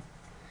itself.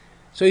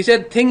 So he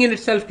said thing in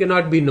itself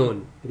cannot be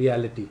known,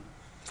 reality.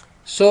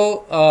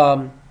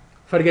 So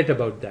forget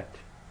about that.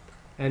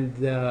 And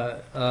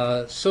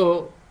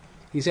so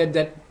he said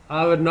that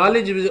our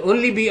knowledge will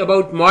only be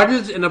about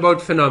models and about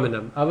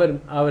phenomena,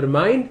 our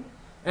mind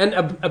and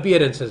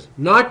appearances,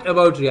 not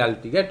about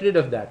reality. Get rid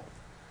of that.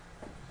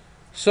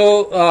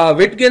 So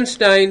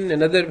Wittgenstein,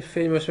 another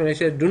famous one, he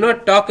said, do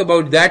not talk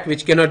about that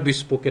which cannot be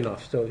spoken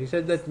of. So he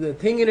said that the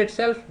thing in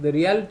itself, the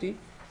reality,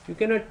 you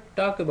cannot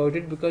talk about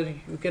it because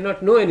you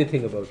cannot know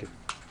anything about it.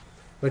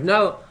 But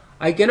now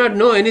I cannot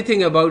know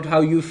anything about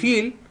how you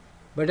feel,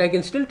 but I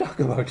can still talk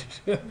about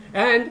it.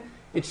 And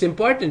it's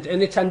important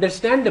and it's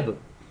understandable.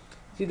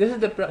 See, this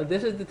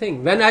is the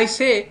thing. When I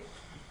say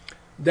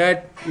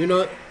that,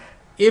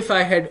 if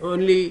I had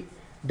only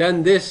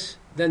done this,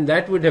 then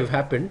that would have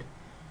happened.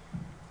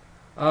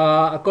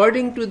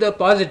 According to the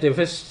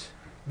positivists,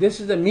 this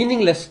is a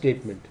meaningless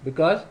statement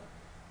because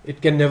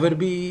it can never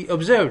be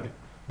observed.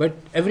 But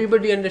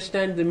everybody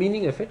understands the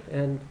meaning of it,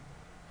 and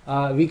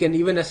we can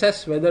even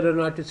assess whether or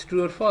not it's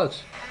true or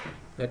false.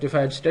 That if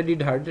I had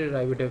studied harder,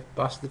 I would have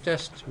passed the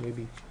test,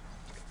 maybe.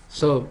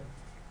 So,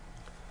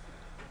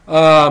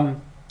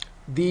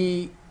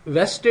 the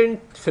Western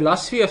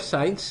philosophy of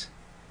science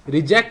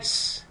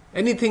rejects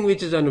anything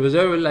which is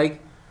unobservable,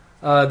 like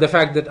the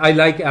fact that I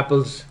like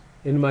apples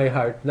in my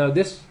heart. Now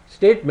this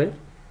statement,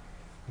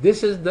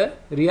 this is the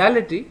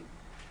reality.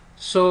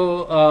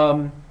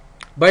 So,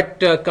 but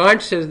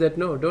Kant says that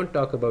no, don't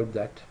talk about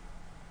that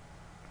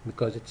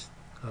because it's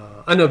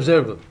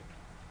unobservable.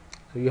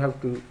 So you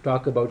have to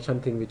talk about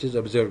something which is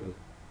observable.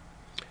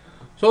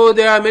 So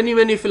there are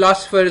many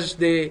philosophers,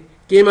 they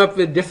came up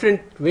with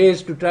different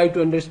ways to try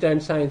to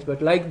understand science,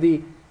 but like the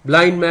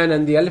blind man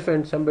and the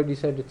elephant, somebody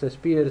said it's a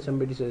spear,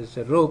 somebody says it's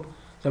a rope,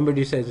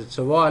 somebody says it's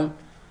a wall,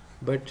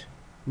 but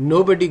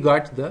nobody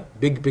got the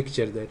big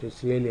picture that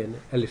it's really an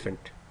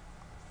elephant.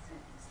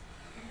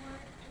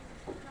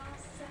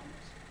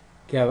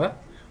 Kya hua?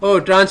 Oh,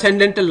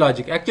 transcendental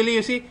logic. Actually,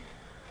 you see,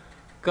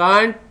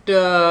 Kant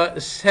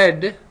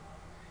said,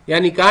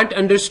 Kant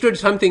understood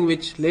something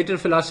which later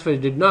philosophers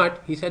did not.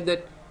 He said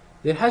that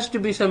there has to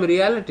be some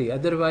reality,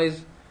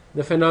 otherwise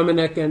the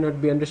phenomena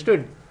cannot be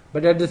understood.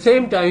 But at the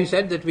same time, he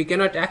said that we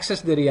cannot access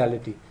the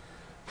reality.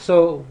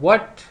 So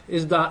what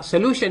is the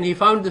solution? He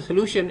found the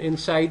solution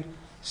inside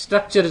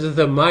structures of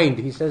the mind.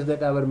 He says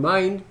that our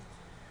mind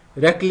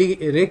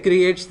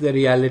recreates the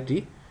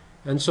reality,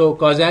 and so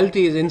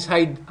causality is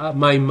inside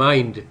my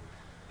mind.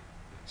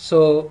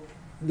 So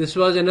this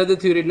was another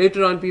theory.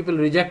 Later on people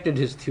rejected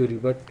his theory,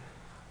 but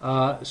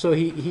so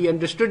he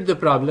understood the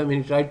problem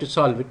and he tried to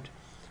solve it,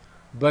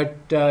 but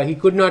he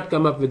could not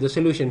come up with a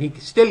solution. He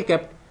still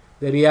kept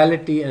the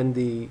reality and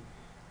the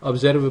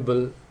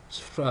observable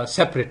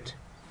separate.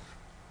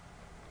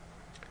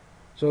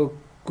 So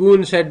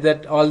Kuhn said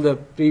that all the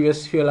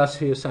previous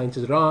philosophy of science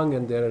is wrong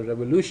and there are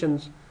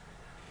revolutions,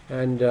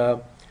 and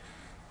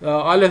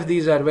all of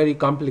these are very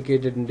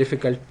complicated and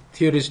difficult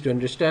theories to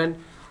understand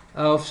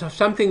of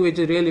something which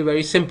is really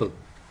very simple.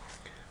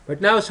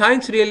 But now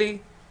science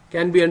really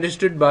can be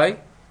understood by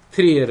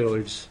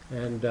 3-year-olds,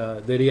 and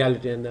the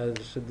reality, and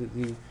so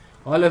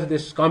all of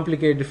this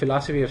complicated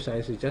philosophy of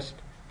science is just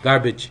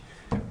garbage,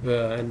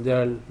 and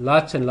there are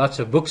lots and lots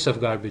of books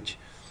of garbage.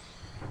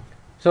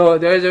 So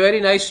there is a very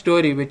nice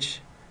story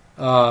which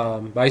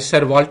by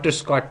Sir Walter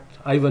Scott,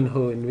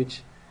 Ivanhoe, in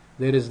which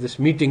there is this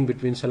meeting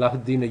between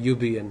Salahuddin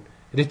Ayyubi and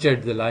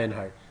Richard the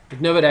Lionheart.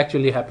 It never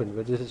actually happened,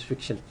 but this is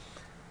fiction.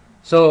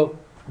 So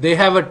they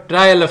have a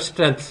trial of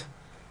strength.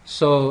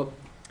 So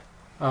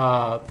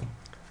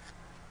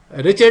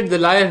Richard the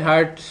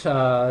Lionheart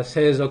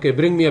says, okay,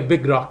 bring me a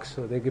big rock.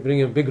 So they bring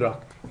him a big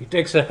rock. He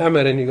takes a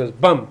hammer and he goes,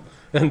 bum,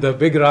 and the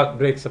big rock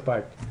breaks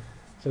apart.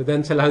 So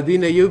then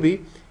Salahuddin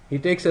Ayyubi, He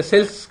takes a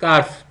silk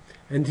scarf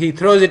and he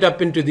throws it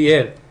up into the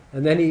air,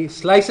 and then he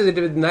slices it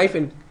with a knife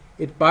and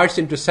it parts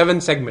into 7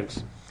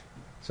 segments.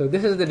 So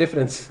this is the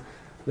difference.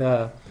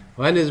 The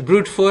one is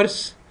brute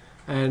force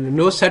and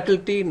no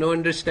subtlety, no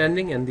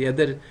understanding, and the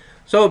other.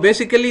 So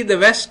basically the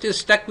West is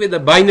stuck with a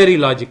binary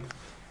logic.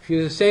 If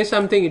you say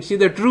something, it's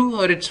either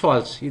true or it's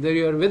false. Either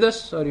you're with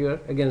us or you're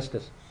against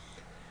us.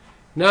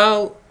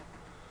 Now,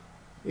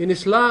 in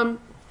Islam,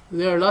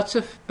 there are lots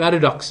of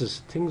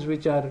paradoxes, things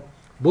which are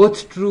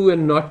both true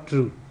and not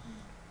true.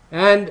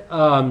 And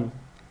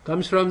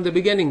comes from the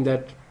beginning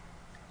that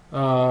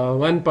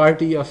one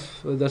party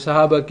of the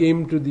Sahaba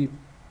came to the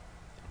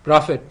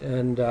Prophet,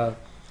 and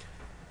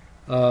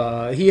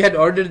he had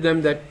ordered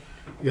them that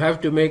you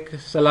have to make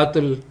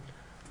Salatul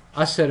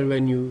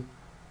Asr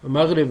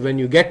Maghrib when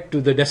you get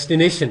to the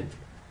destination.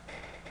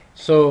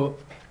 So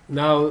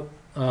now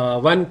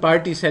one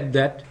party said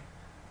that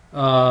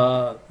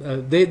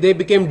they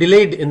became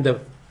delayed in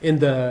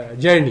the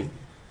journey.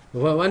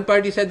 One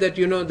party said that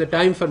the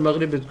time for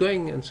Maghrib is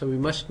going, and so we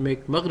must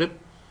make Maghrib.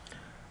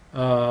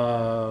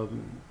 The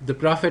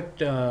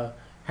Prophet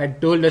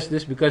had told us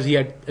this because he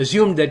had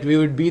assumed that we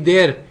would be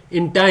there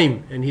in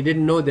time, and he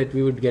didn't know that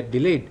we would get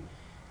delayed.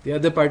 The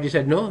other party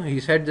said no, he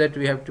said that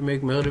we have to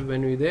make Maghrib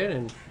when we're there,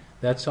 and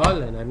that's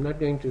all, and I'm not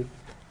going to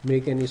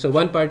make any. So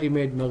one party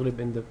made Maghrib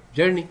in the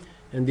journey,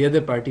 and the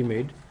other party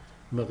made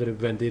Maghrib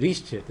when they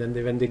reached it. Then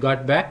when they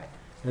got back,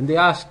 and they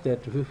asked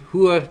that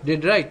who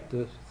did right.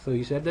 So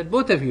he said that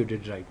both of you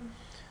did right.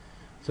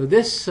 So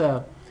this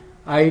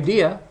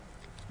idea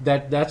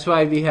that's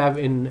why we have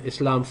in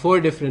Islam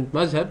 4 different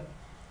mazhab,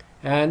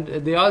 and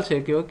they all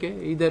say okay,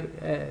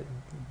 either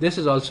this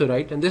is also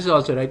right and this is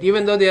also right,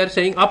 even though they are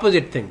saying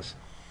opposite things.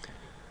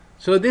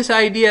 So this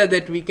idea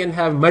that we can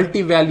have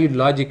multi-valued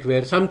logic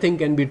where something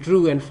can be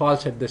true and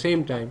false at the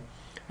same time,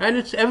 and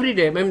it's every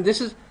day. I mean,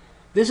 this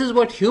is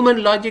what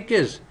human logic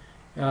is.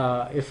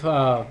 If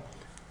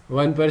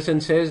one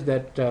person says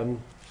that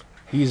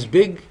he's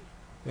big,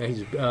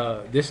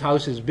 this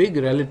house is big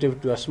relative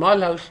to a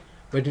small house,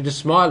 but it is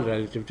small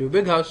relative to a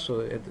big house, so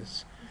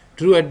it's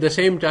true at the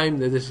same time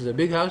that this is a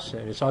big house,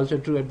 and it's also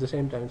true at the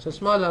same time it's a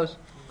small house.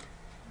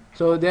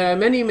 So there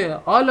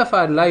are all of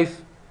our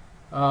life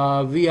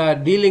we are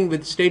dealing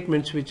with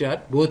statements which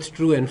are both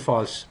true and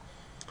false.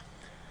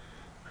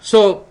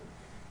 So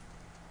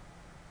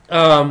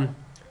some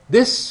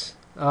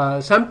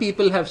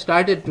people have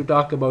started to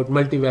talk about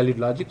multi-valued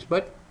logics,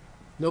 but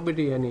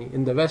nobody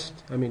in the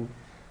West. I mean,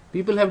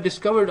 people have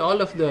discovered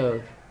all of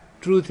the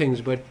true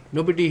things, but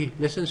nobody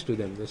listens to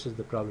them. This is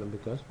the problem,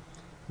 because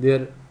they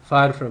are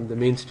far from the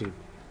mainstream.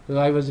 So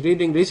I was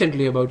reading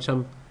recently about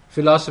some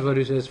philosopher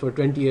who says for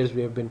 20 years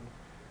we have been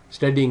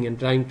studying and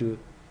trying to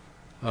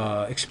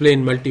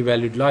explain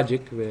multi-valued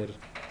logic, where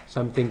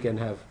something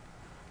can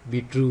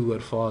be true or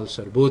false,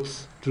 or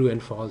both true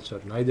and false,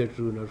 or neither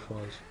true nor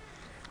false,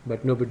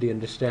 but nobody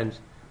understands.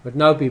 But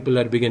now people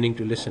are beginning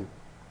to listen.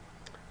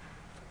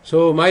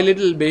 So my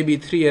little baby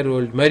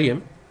 3-year-old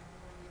Maryam,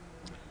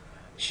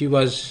 she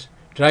was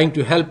trying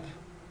to help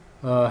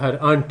her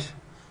aunt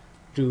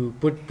to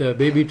put the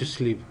baby to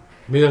sleep.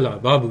 Mela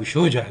babu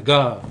sho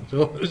jayega.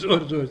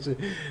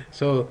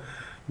 So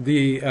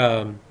the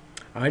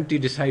auntie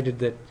decided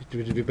that it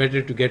would be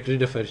better to get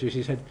rid of her. So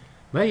she said,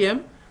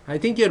 Maryam, I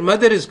think your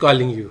mother is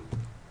calling you.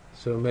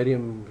 So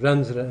Maryam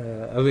runs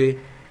away,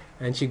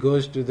 and she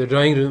goes to the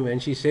drawing room,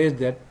 and she says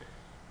that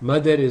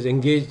mother is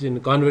engaged in a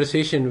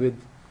conversation with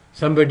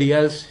somebody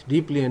else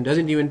deeply and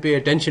doesn't even pay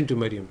attention to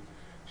Maryam.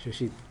 So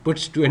she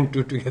puts 2 and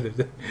 2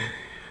 together,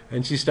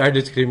 and she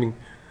started screaming,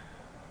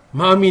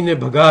 Mami ne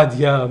bhaga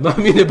diya,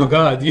 Mami ne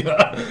bhaga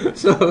diya.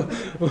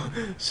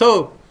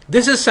 So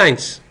this is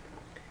science.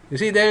 You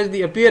see, there is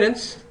the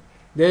appearance,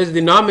 there is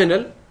the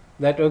nominal,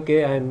 that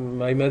okay,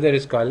 my mother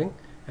is calling,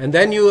 and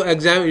then you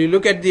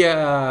look at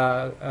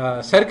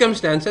the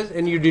circumstances,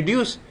 and you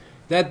deduce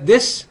that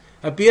this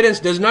appearance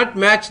does not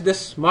match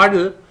this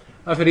model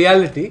of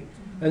reality,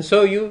 and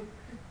so you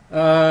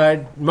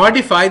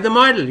modify the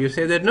model. You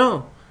say that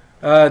no,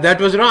 that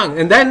was wrong,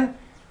 and then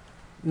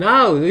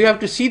now you have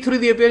to see through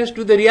the appearance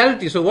to the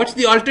reality. So what's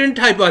the alternate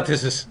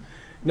hypothesis?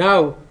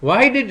 Now,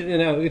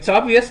 it's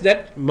obvious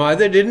that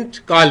mother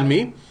didn't call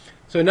me,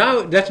 so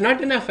now that's not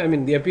enough. I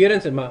mean, the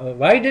appearance,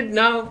 why did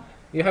now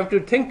you have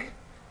to think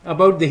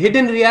about the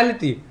hidden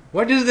reality?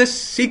 What is this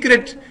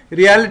secret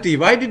reality?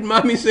 Why did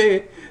mommy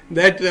say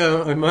that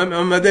my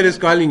mother is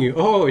calling you?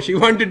 Oh, she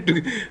wanted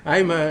to,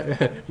 I'm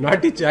a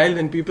naughty child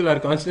and people are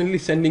constantly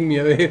sending me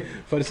away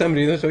for some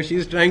reason, so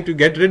she's trying to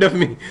get rid of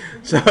me.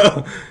 So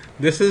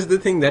this is the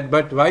thing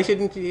but why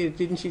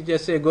didn't she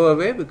just say go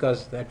away?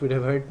 Because that would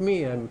have hurt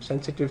me. I'm a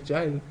sensitive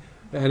child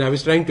and I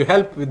was trying to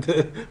help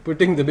with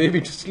putting the baby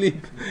to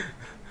sleep.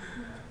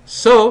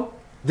 So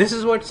this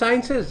is what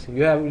science is.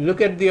 You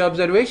look at the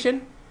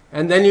observation,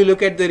 and then you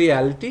look at the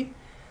reality,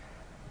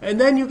 and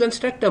then you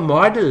construct a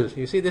model.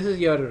 You see, this is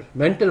your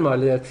mental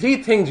model. There are 3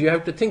 things. You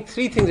have to think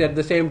 3 things at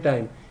the same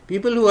time.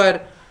 People who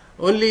are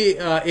only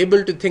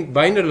able to think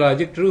binary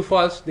logic, true,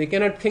 false, they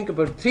cannot think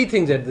about 3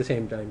 things at the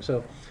same time.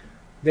 So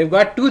they've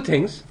got two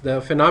things,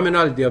 the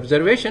phenomenology, the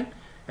observation,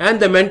 and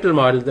the mental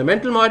model. The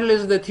mental model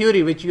is the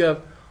theory which you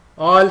have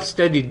all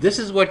studied. This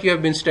is what you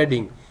have been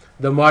studying,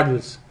 the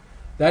models.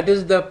 That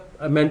is the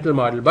mental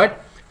model.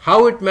 But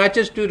how it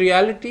matches to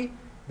reality,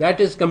 that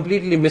is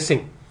completely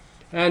missing.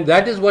 And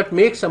that is what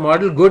makes a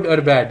model good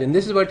or bad. And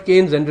this is what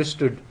Keynes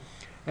understood.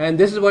 And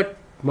this is what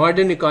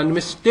modern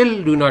economists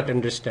still do not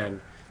understand.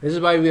 This is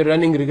why we are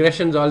running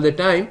regressions all the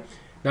time.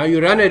 Now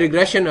you run a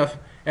regression of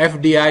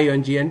FDI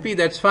on GNP,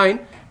 that's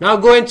fine. Now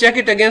go and check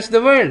it against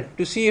the world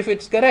to see if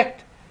it's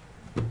correct.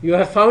 You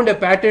have found a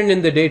pattern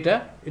in the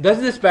data. Does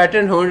this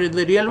pattern hold in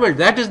the real world?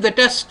 That is the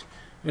test.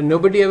 And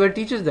nobody ever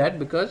teaches that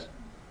because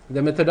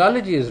the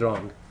methodology is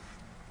wrong.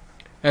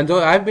 And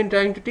though I've been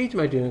trying to teach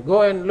my students,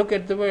 go and look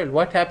at the world.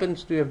 What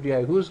happens to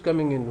FDI? Who's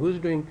coming in? Who's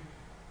doing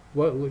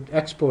what,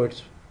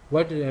 exports?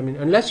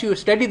 Unless you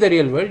study the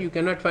real world, you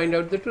cannot find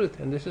out the truth.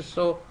 And this is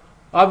so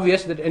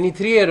obvious that any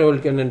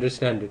 3-year-old can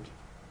understand it.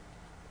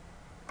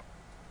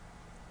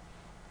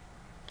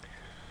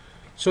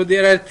 So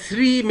there are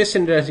 3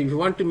 misunderstandings. If you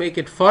want to make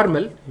it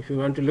formal, if you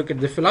want to look at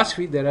the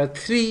philosophy, there are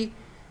 3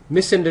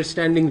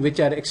 misunderstandings which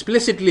are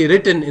explicitly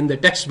written in the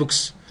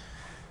textbooks.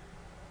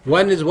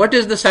 One is, what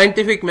is the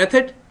scientific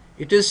method?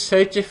 It is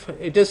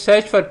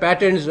search for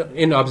patterns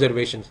in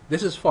observations.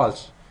 This is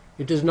false.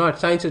 It is not.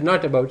 Science is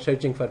not about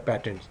searching for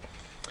patterns.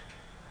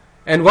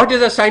 And what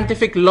is a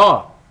scientific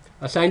law?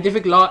 A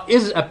scientific law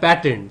is a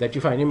pattern that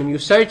you find. You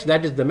search,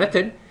 that is the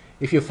method.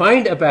 If you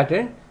find a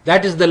pattern,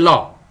 that is the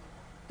law.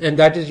 And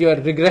that is your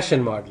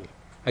regression model.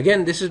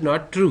 Again, this is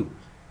not true.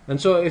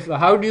 And so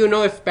how do you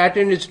know if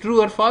pattern is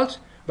true or false?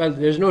 Well,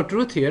 there's no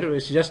truth here.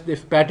 It's just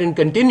if pattern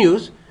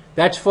continues,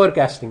 that's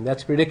forecasting,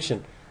 that's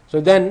prediction. So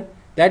then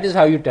that is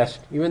how you test,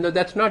 even though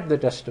that's not the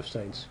test of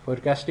science.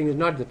 Forecasting is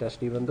not the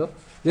test, even though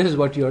this is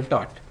what you are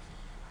taught.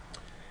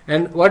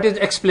 And what is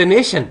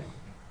explanation?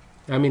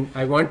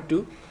 I want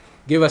to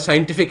give a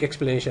scientific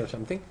explanation of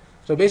something.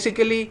 So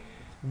basically,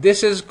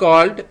 this is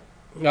called,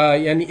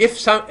 and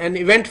if an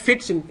event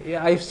fits in,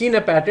 I've seen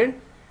a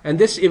pattern, and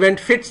this event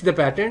fits the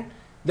pattern,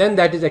 then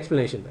that is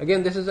explanation.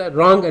 Again, this is a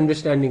wrong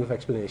understanding of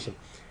explanation.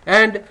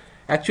 And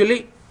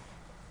actually,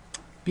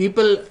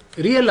 people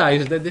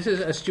realize that this is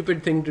a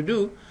stupid thing to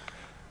do,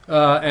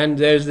 and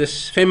there's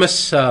this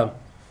famous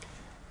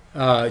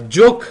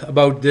joke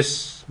about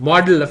this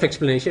model of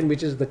explanation,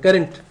 which is the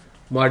current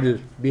model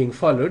being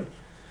followed.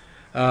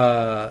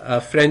 A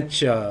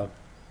French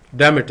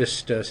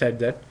dramatist said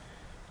that,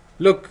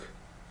 look,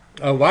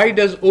 why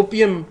does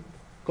opium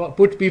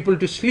put people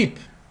to sleep?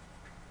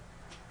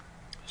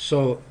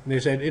 So they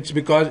said, it's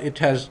because it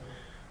has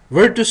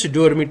virtus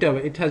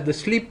dormitiva, it has the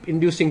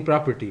sleep-inducing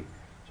property.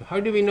 So how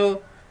do we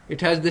know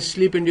it has this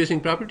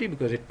sleep-inducing property?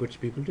 Because it puts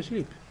people to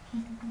sleep.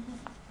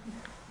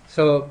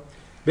 So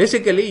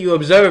basically, you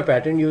observe a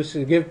pattern, you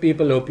give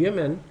people opium,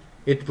 and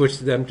it puts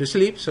them to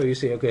sleep. So you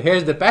say, okay,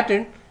 here's the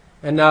pattern,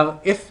 and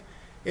now if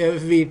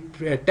we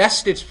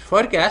test its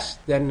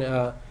forecast,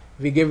 then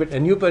we give it a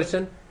new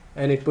person,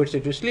 and it puts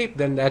it to sleep,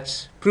 then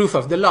that's proof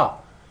of the law.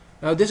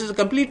 Now this is a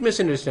complete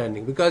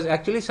misunderstanding, because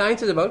actually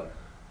science is about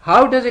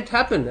how does it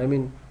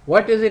happen?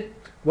 What is it?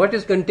 What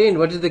is contained?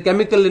 What is the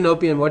chemical in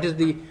opium? What is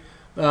the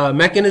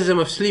mechanism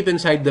of sleep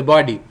inside the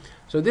body?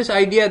 So this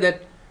idea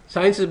that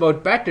science is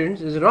about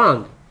patterns is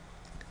wrong.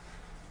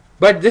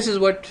 But this is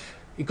what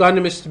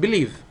economists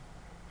believe.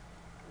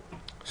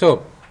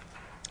 So,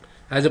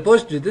 as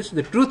opposed to this,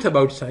 the truth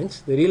about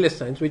science, the realist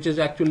science, which is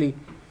actually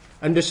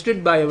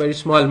understood by a very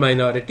small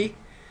minority,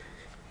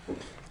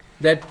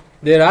 that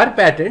there are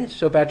patterns,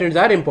 so patterns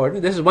are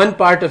important. This is one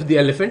part of the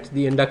elephant,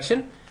 the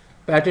induction.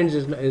 Patterns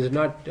is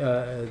not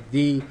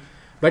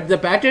but the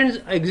patterns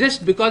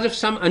exist because of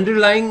some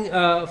underlying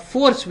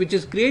force which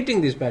is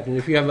creating these patterns.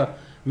 If you have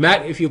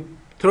if you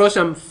throw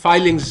some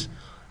filings,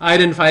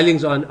 iron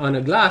filings on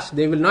a glass,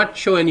 they will not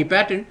show any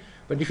pattern.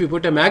 But if you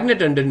put a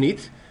magnet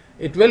underneath,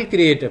 it will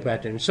create a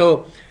pattern.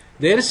 So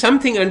there is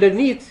something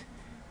underneath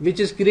which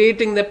is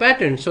creating the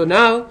pattern. So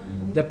now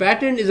the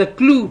pattern is a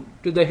clue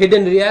to the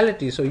hidden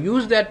reality. So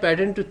use that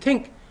pattern to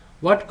think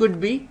what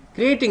could be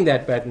creating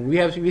that pattern.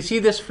 We see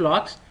this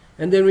flocks,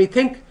 and then we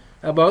think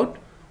about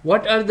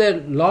what are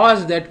the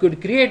laws that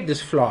could create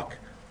this flock.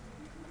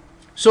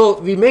 So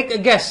we make a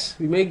guess.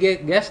 We may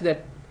guess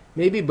that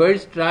maybe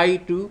birds try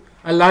to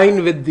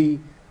align with the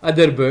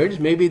other birds.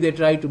 Maybe they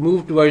try to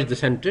move towards the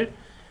center,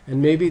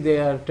 and maybe they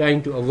are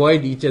trying to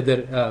avoid each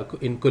other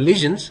in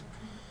collisions.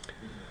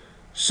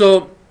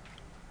 So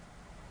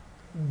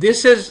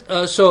this is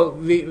so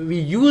we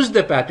use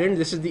the pattern.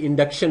 This is the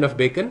induction of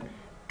Bacon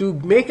to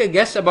make a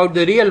guess about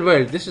the real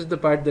world. This is the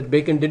part that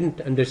Bacon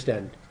didn't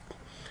understand.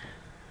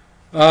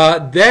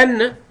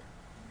 Then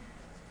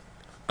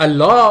a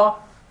law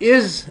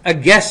is a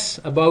guess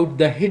about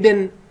the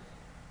hidden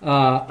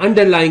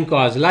underlying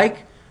cause,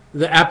 like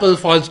the apple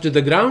falls to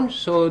the ground,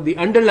 so the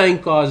underlying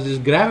cause is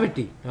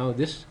gravity. Now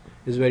this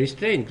is very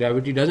strange.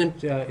 Gravity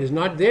is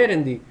not there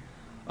in the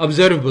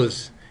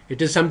observables.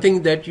 It is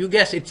something that you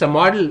guess. It's a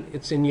model.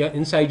 It's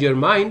inside your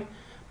mind,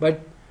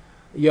 but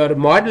your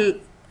model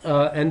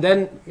and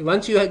then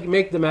once you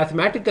make the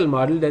mathematical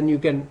model, then you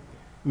can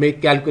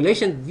make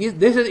calculations.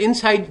 This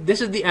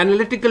is the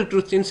analytical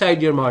truth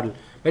inside your model,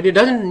 but it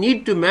doesn't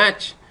need to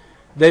match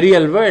the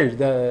real world.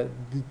 The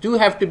two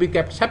have to be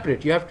kept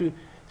separate. You have to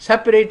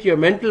separate your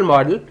mental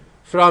model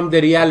from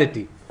the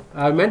reality.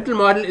 Our mental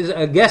model is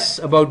a guess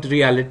about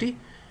reality,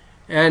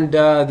 and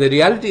the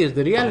reality is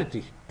the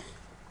reality.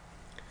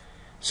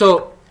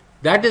 So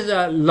that is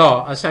a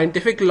law. A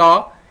scientific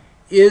law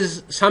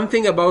is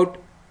something about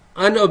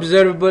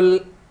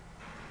unobservable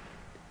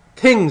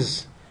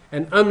things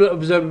and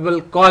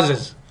unobservable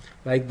causes.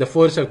 Like the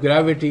force of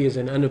gravity is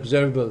an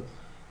unobservable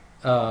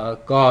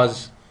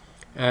cause,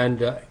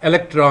 and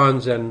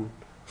electrons and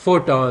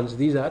photons,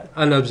 these are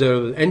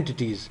unobservable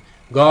entities.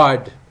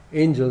 God,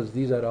 angels,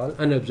 these are all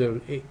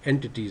unobservable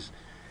entities.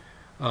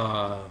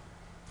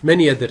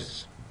 Many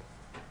others.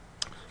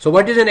 So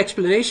what is an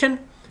explanation?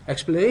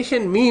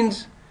 Explanation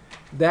means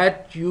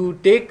that you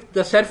take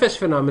the surface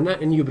phenomena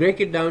and you break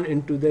it down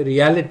into the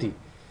reality,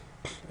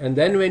 and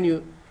then when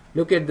you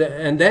look at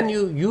and then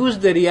you use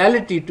the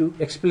reality to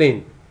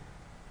explain.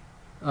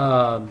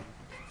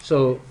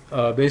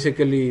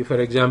 Basically, for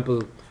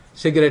example,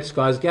 cigarettes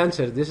cause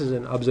cancer. This is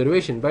an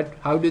observation, but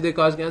how do they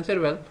cause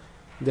cancer? Well,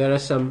 there are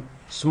some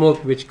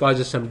smoke which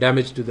causes some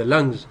damage to the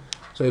lungs.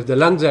 So if the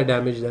lungs are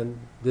damaged, then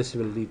this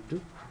will lead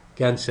to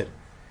cancer.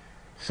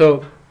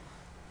 So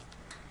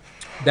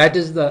that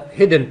is the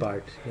hidden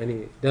part.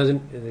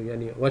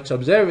 What's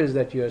observed is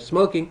that you are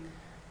smoking,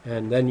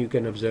 and then you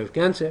can observe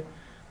cancer.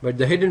 But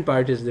the hidden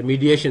part is the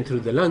mediation through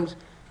the lungs.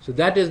 So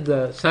that is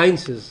the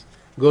sciences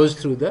goes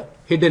through the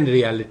hidden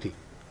reality.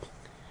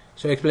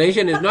 So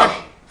explanation is not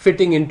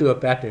fitting into a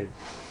pattern.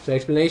 So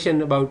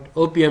explanation about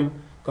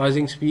opium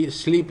causing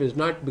sleep is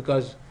not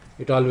because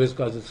it always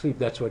causes sleep.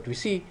 That's what we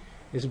see.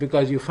 It's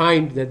because you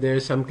find that there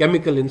is some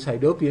chemical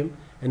inside opium,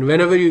 and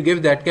whenever you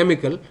give that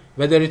chemical,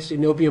 whether it's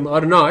in opium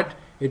or not,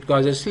 it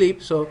causes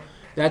sleep. So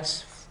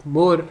that's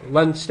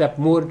one step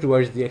more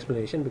towards the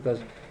explanation, because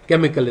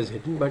chemical is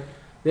hidden. But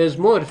there's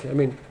more.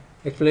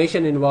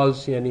 Explanation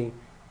involves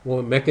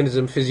more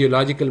mechanism,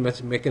 physiological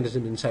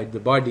mechanism inside the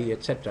body,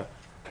 etc.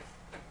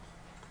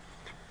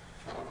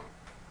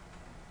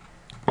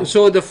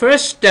 So the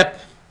first step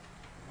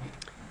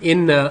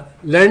in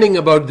learning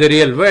about the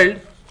real world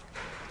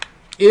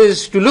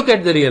is to look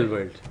at the real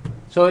world.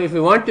 So if we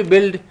want to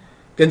build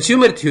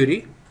consumer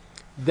theory,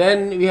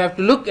 then we have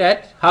to look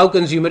at how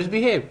consumers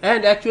behave.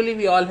 And actually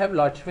we all have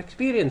lots of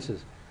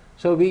experiences.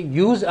 So we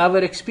use our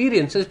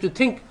experiences to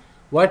think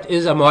what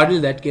is a model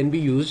that can be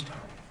used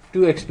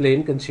to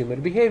explain consumer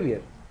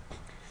behavior.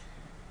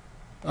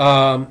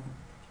 And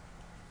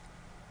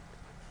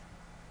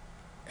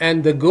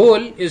the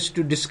goal is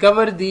to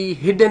discover the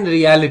hidden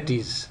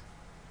realities.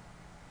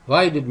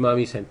 Why did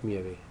mommy send me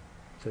away?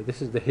 So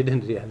this is the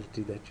hidden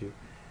reality that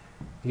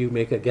you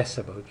make a guess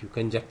about, you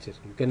conjecture.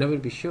 You can never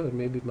be sure.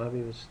 Maybe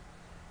mommy was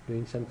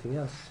doing something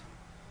else.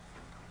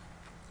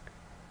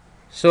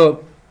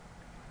 So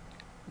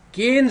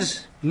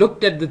Keynes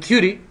looked at the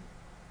theory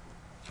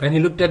and he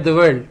looked at the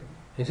world.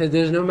 He said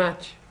there is no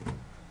match.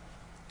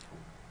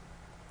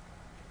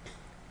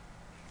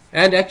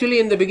 And actually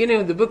in the beginning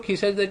of the book he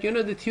says that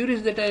the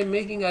theories that I am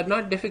making are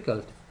not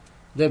difficult.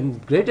 The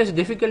greatest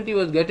difficulty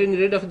was getting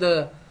rid of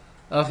the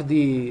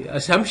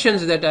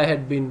assumptions that I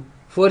had been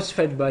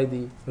force-fed by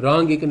the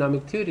wrong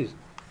economic theories.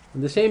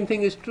 And the same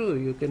thing is true.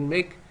 You can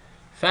make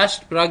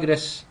fast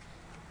progress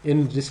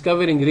in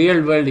discovering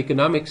real-world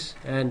economics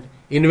and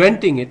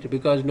inventing it,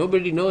 because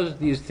nobody knows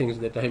these things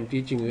that I am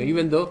teaching you,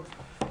 even though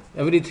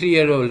every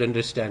 3-year-old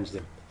understands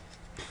them.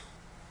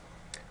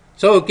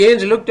 So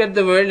Keynes looked at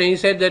the world and he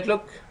said that,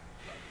 look,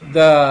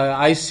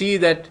 I see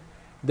that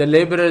the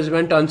laborers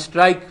went on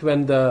strike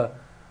when the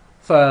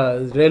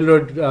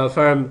railroad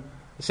firm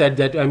said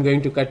that I'm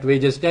going to cut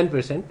wages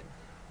 10%,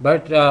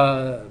 but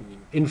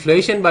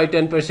inflation by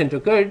 10%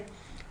 occurred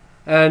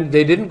and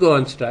they didn't go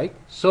on strike.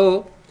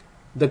 So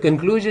the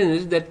conclusion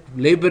is that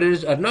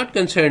laborers are not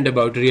concerned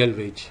about real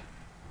wage.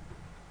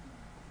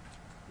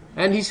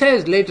 And he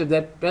says later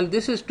that, well,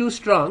 this is too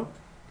strong.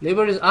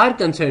 Laborers are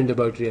concerned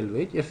about real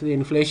wage. If the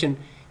inflation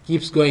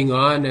keeps going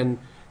on and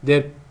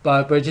their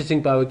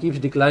purchasing power keeps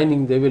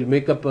declining, they will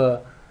make up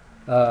a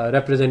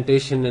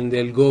representation and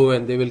they'll go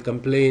and they will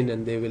complain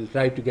and they will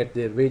try to get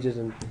their wages.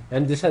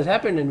 And this has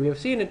happened, and we have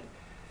seen it,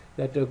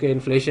 that, okay,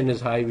 inflation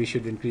is high, we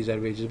should increase our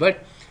wages.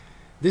 But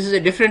this is a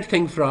different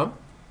thing from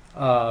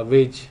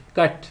wage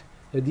cut.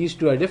 These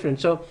two are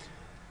different. So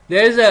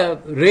there is a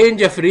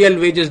range of real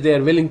wages they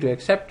are willing to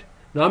accept.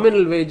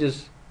 Nominal wage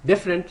is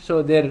different,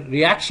 so their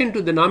reaction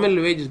to the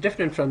nominal wage is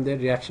different from their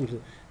reaction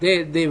to...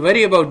 They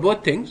worry about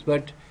both things,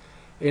 but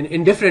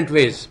in different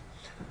ways.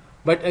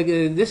 But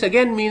this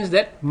again means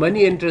that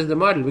money enters the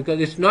model, because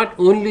it's not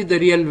only the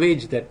real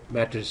wage that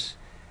matters,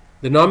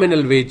 the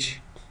nominal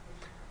wage.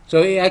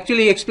 So he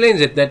actually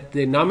explains it, that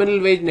the nominal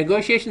wage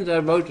negotiations are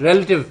about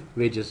relative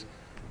wages.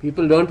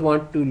 People don't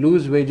want to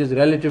lose wages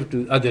relative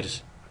to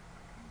others.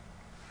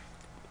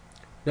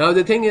 Now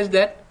the thing is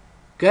that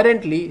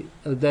currently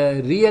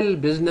the real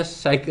business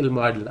cycle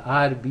model,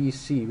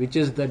 RBC, which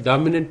is the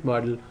dominant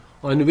model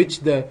on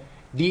which the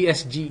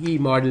DSGE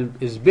model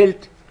is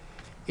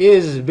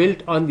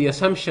built on the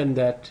assumption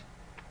that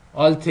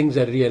all things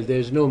are real. There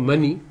is no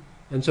money,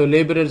 and so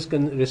laborers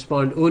can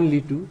respond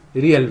only to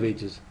real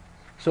wages.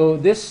 So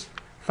this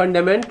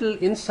fundamental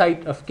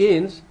insight of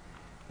Keynes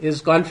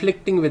is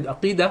conflicting with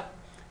Aqidah,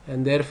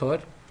 and therefore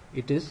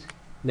it is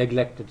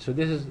neglected. So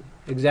this is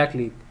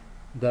exactly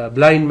the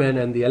blind man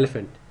and the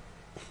elephant.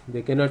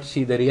 They cannot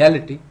see the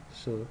reality.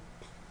 So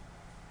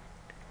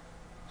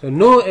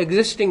no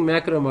existing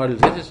macro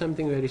models. This is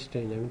something very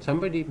strange. I mean,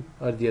 somebody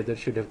or the other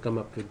should have come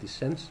up with this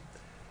sense.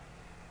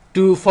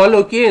 To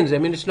follow Keynes, I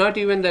mean, it's not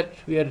even that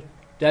we are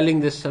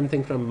telling this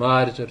something from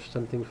Mars or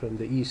something from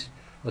the East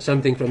or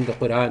something from the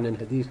Quran and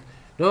Hadith.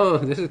 No,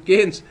 this is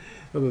Keynes,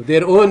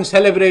 their own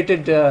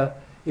celebrated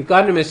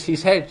economist.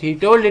 He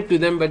told it to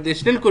them, but they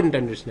still couldn't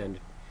understand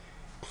it.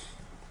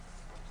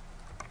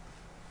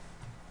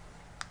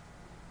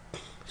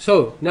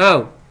 So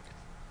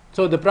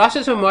the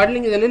process of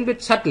modeling is a little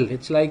bit subtle.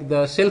 It's like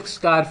the silk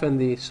scarf and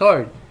the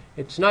sword.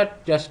 It's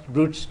not just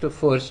brute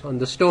force on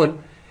the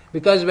stone,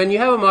 because when you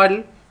have a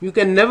model, you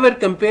can never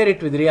compare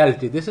it with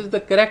reality. This is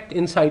the correct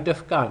insight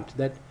of Kant,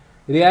 that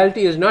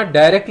reality is not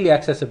directly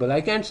accessible.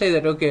 I can't say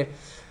that, okay,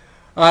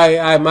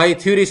 my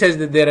theory says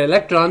that there are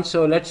electrons,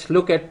 so let's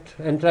look at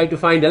and try to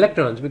find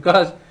electrons,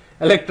 because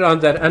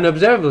electrons are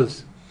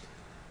unobservables.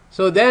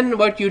 So then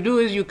what you do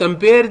is you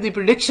compare the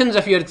predictions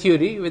of your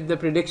theory with the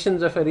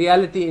predictions of a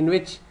reality in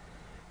which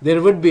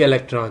there would be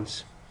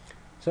electrons.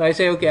 So I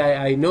say, okay,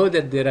 I know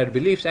that there are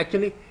beliefs.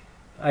 Actually,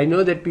 I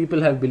know that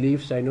people have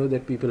beliefs. I know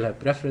that people have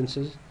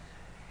preferences.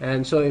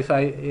 And so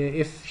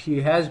if she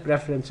has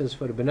preferences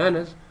for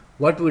bananas,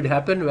 what would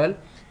happen? Well,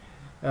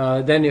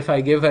 then if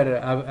I give her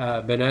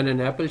a banana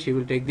and apple, she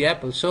will take the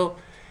apple. So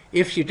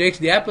if she takes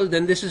the apple,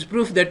 then this is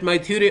proof that my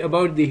theory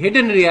about the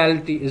hidden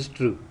reality is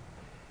true.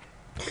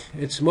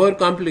 It's more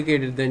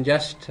complicated than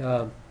just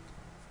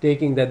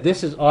taking that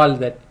this is all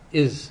that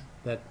is,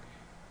 that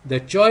the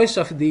choice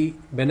of the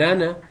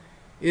banana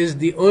is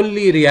the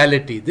only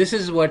reality. This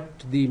is what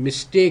the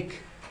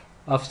mistake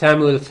of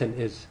Samuelson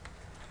is,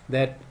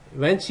 that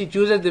when she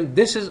chooses them,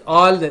 this is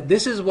all that,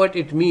 this is what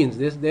it means.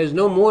 There's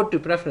no more to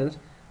preference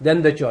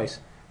than the choice.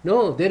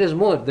 No, there is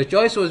more. The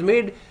choice was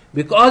made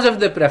because of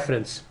the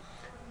preference.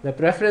 The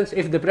preference,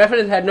 if the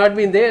preference had not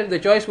been there, the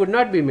choice would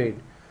not be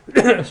made.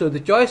 So the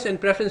choice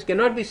and preference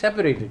cannot be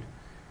separated.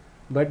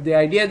 But the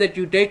idea that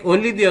you take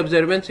only the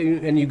observance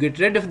and you get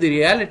rid of the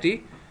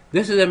reality,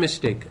 this is a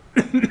mistake.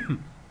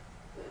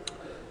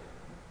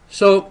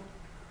 So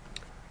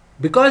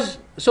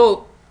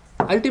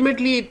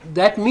ultimately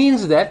that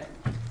means that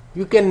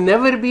you can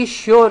never be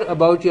sure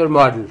about your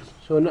model.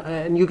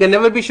 And you can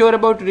never be sure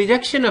about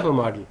rejection of a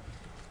model.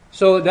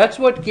 So that's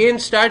what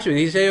Keynes starts with.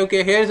 He says,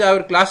 okay, here's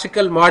our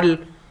classical model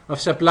of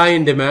supply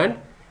and demand,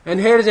 and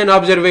here's an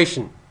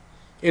observation: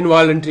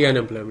 involuntary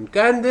unemployment.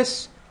 Can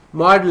this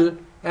model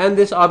and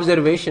this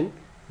observation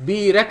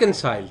be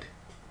reconciled?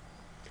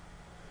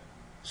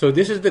 So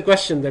this is the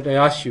question that I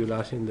asked you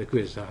last in the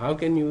quiz. How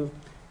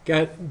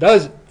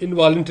does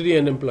involuntary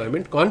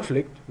unemployment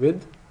conflict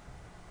with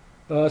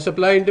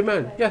supply and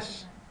demand?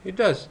 Yes, it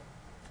does.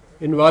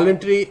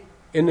 Involuntary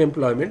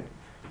unemployment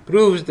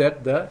proves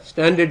that the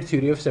standard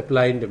theory of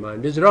supply and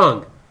demand is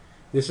wrong.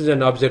 This is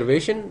an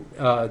observation.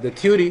 The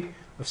theory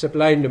of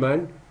supply and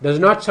demand does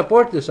not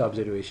support this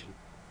observation.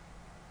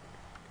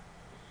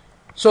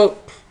 So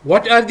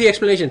what are the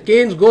explanations?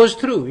 Keynes goes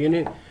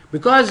through,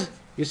 because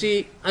you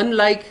see,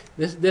 unlike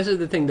this is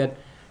the thing, that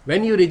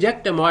when you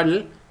reject a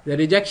model, the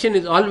rejection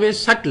is always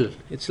subtle.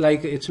 It's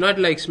not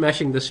like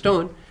smashing the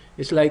stone.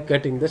 It's like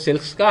cutting the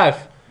silk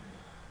scarf.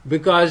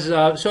 Because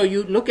so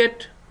you look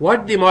at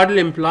what the model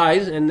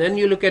implies, and then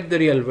you look at the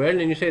real world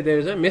and you say there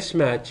is a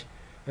mismatch,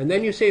 and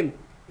then you say,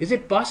 is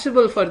it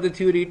possible for the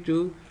theory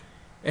to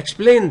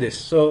explain this?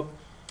 So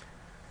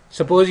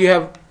suppose you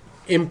have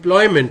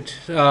employment.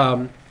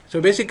 So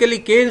basically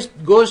Keynes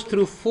goes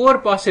through 4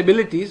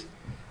 possibilities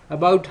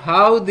about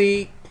how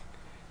the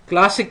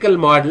classical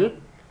model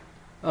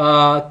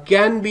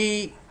can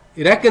be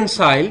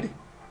reconciled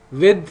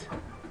with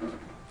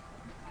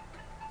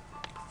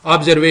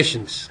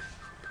observations.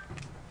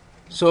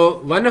 So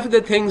one of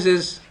the things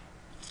is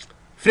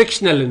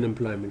frictional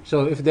unemployment.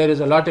 So if there is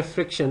a lot of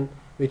friction,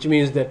 which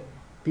means that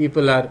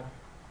people are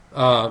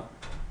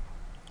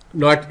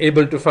not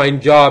able to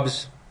find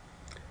jobs,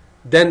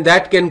 then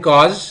that can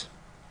cause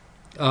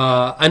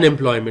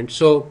unemployment.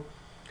 So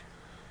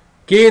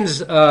Keynes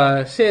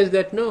says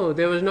that no,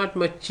 there was not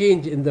much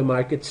change in the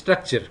market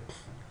structure.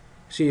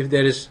 See, if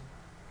there is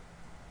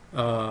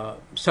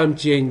some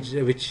change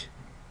which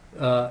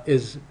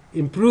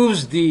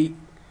improves the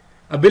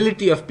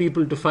ability of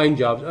people to find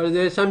jobs, or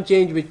there is some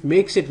change which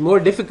makes it more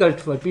difficult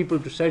for people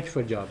to search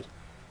for jobs,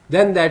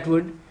 then that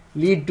would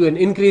lead to an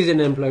increase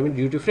in employment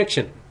due to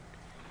friction.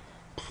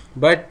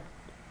 But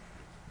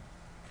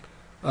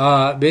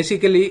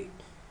basically,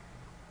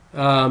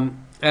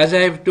 as I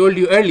have told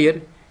you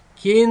earlier,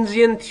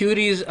 Keynesian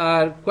theories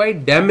are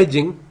quite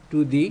damaging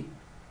to the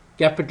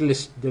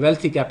capitalists, the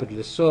wealthy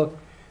capitalists. So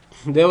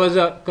there was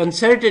a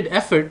concerted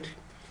effort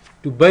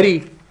to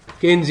bury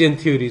Keynesian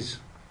theories.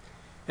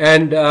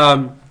 And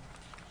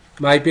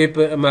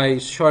my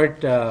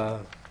short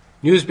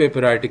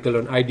newspaper article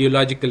on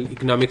ideological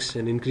economics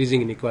and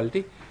increasing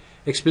inequality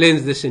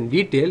explains this in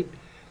detail.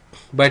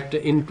 But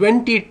in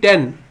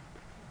 2010,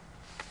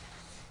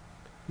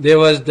 there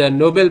was the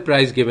Nobel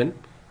Prize given.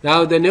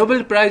 Now, the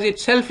Nobel Prize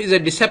itself is a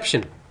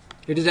deception.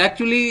 It is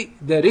actually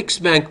the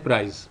Riksbank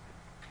Prize.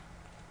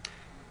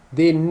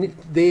 They named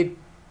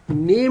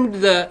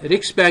the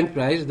Riksbank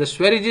Prize, the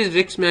Sveriges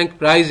Riksbank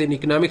Prize in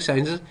Economic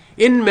Sciences,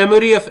 in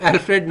memory of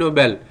Alfred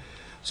Nobel.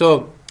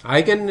 So,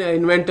 I can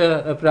invent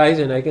a prize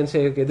and I can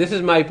say, okay, this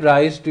is my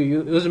prize to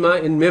you,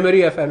 Uzma, in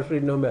memory of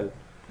Alfred Nobel.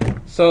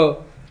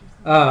 So,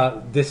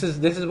 this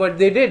is what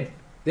they did.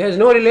 There is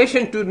no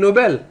relation to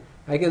Nobel.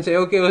 I can say,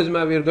 okay,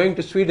 Uzma, we are going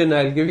to Sweden,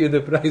 I'll give you the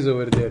prize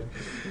over there.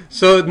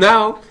 So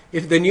now,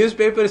 if the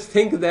newspapers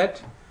think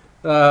that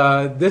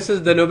this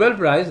is the Nobel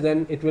Prize,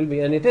 then it will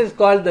be, and it is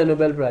called the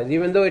Nobel Prize,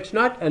 even though it's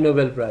not a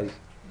Nobel Prize.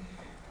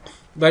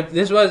 But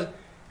this was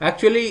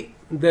actually,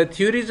 the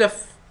theories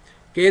of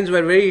Keynes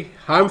were very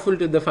harmful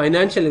to the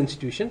financial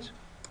institutions.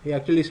 He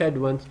actually said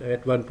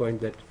at one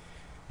point that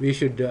we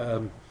should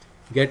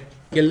get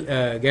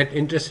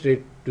interest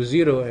rate to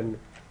zero and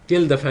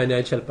kill the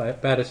financial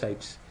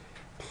parasites,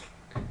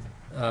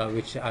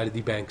 which are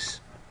the banks.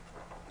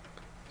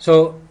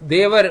 So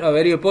they were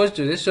very opposed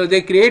to this. So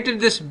they created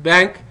this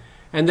bank,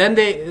 and then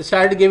they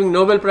started giving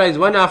Nobel Prize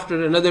one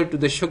after another to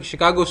the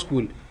Chicago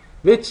school,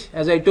 which,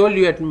 as I told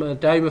you at the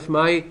time of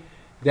my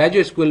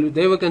graduate school,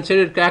 they were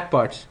considered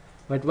crackpots.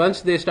 But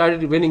once they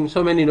started winning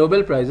so many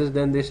Nobel Prizes,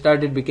 then they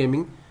started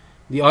becoming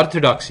the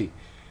orthodoxy.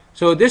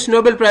 So this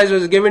Nobel Prize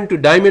was given to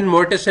Diamond,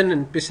 Mortensen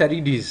and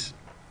Pissarides.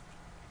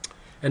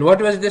 And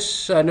what was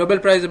this Nobel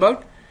Prize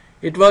about?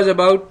 It was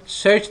about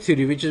search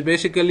theory, which is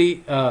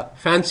basically a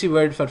fancy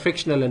word for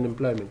frictional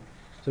unemployment.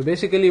 So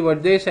basically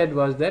what they said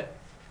was that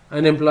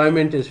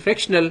unemployment is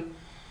frictional,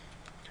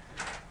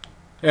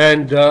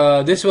 and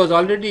this was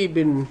already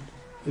been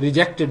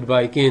rejected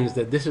by Keynes,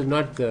 that this is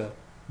not the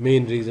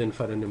main reason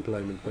for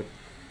unemployment. But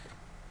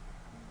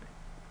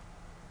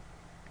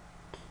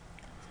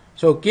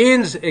so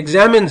Keynes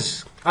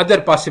examines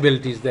other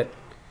possibilities, that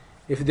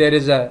if there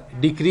is a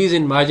decrease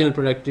in marginal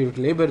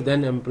productivity labor,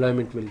 then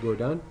employment will go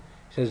down.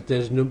 He says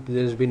there's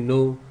been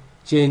no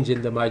change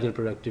in the marginal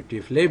productivity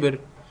of labor.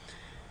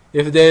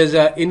 If there is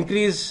an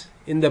increase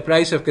in the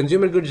price of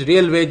consumer goods,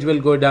 real wage will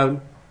go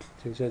down.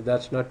 So he says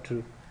that's not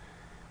true.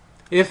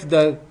 If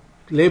the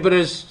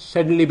laborers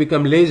suddenly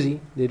become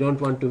lazy, they don't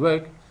want to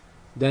work,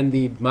 then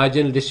the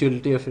marginal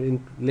disutility of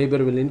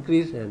labor will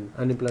increase and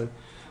unemployment.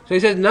 So he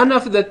says none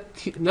of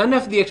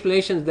the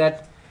explanations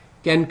that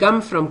can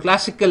come from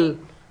classical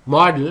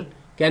model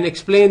can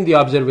explain the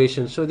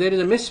observations. So there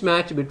is a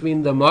mismatch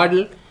between the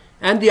model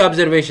and the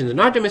observations,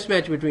 not a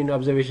mismatch between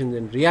observations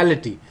and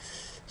reality.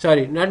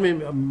 Sorry, not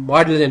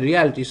models and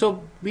reality.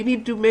 So we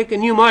need to make a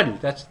new model.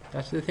 That's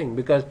the thing,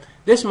 because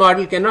this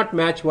model cannot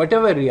match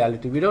whatever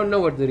reality. We don't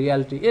know what the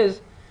reality is,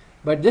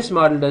 but this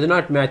model does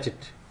not match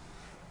it.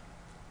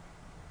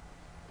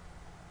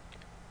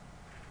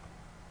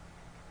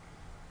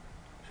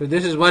 So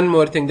this is one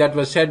more thing that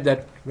was said,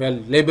 that, well,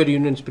 labor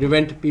unions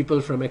prevent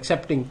people from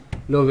accepting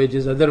low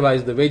wages,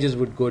 otherwise the wages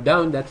would go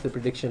down. That's the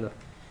prediction of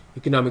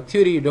economic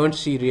theory. You don't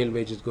see real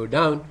wages go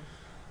down.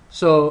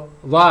 So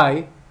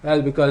why?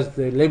 Well, because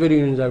the labor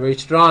unions are very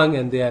strong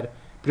and they are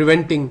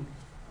preventing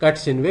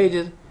cuts in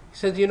wages. He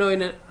says, in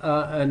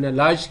a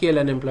large-scale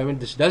unemployment,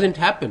 this doesn't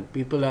happen.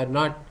 People are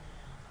not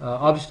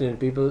obstinate.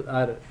 People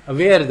are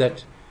aware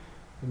that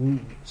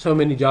so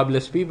many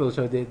jobless people,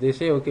 so they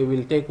say, okay,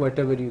 we'll take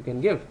whatever you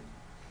can give.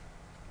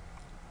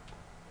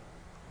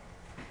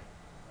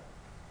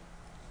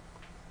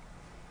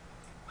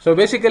 So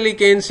basically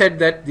Keynes said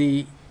that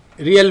the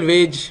real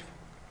wage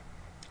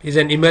is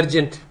an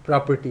emergent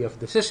property of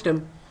the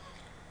system.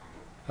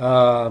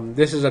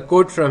 This is a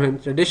quote from him.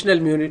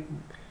 Traditional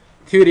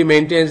theory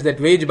maintains that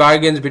wage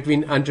bargains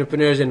between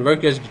entrepreneurs and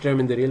workers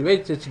determine the real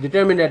wage. It's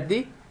determined at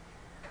the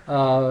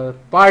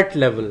part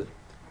level,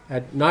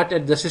 not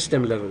at the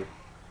system level.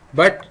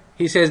 But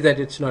he says that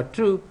it's not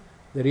true.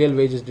 The real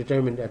wage is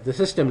determined at the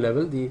system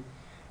level. The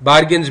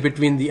bargains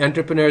between the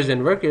entrepreneurs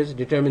and workers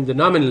determine the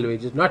nominal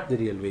wages, not the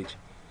real wage.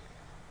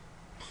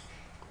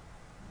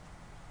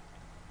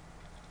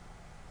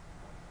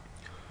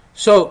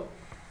 So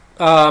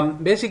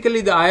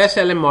basically the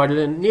ISLM model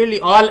and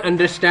nearly all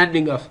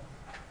understanding of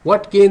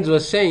what Keynes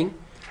was saying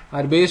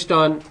are based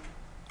on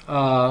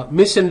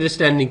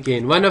misunderstanding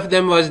Keynes. One of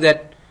them was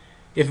that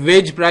if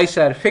wage prices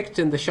are fixed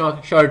in the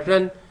short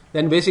run,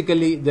 then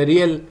basically the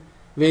real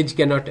wage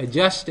cannot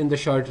adjust in the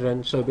short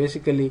run. So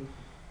basically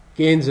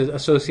Keynes is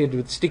associated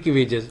with sticky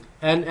wages.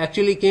 And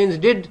actually Keynes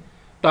did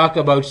talk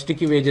about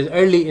sticky wages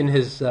early in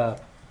his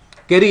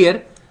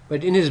career,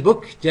 but in his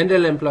book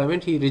General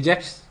Employment he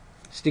rejects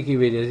sticky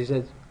wages. He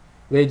says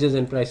wages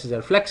and prices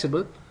are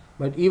flexible,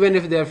 but even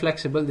if they are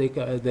flexible,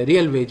 the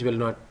real wage will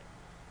not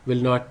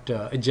will not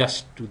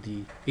adjust to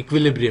the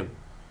equilibrium.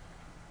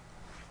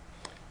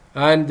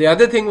 And the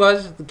other thing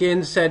was,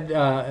 Keynes said,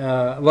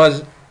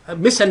 was a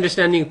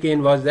misunderstanding of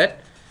Keynes was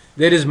that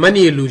there is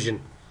money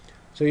illusion.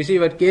 So you see,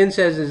 what Keynes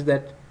says is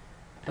that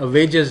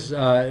wages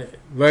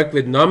work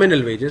with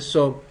nominal wages.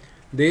 So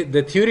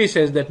the theory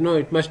says that no,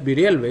 it must be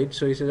real wage.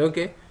 So he says,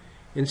 okay,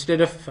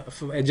 instead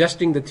of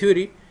adjusting the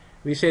theory,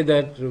 we say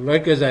that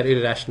workers are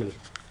irrational.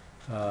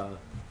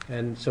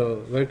 And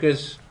so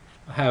workers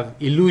have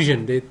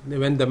illusion.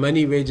 When the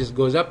money wages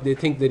goes up, they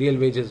think the real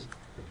wage has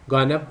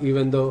gone up,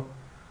 even though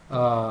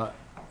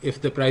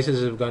if the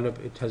prices have gone up,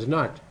 it has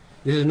not.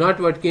 This is not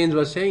what Keynes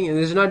was saying, and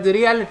this is not the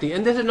reality.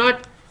 And this is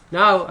not,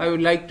 now I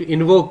would like to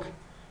invoke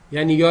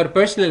your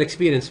personal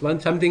experience,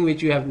 something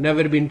which you have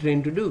never been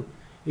trained to do.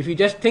 If you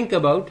just think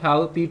about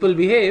how people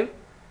behave,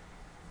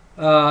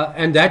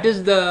 and that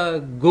is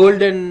the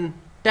golden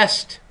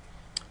test,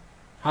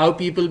 how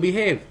people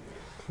behave.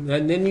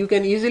 And then you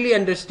can easily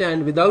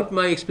understand, without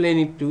my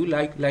explaining to,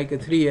 like a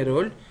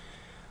 3-year-old,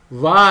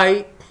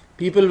 why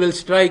people will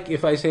strike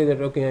if I say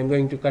that, okay, I'm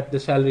going to cut the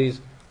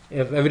salaries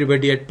of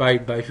everybody at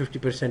PIDE by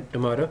 50%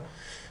 tomorrow.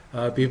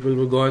 People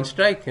will go on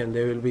strike, and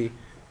they will be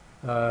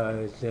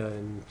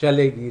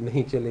chalegi,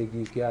 nahi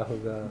chalegi, kya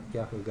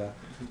hoga,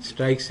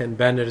 strikes and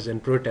banners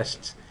and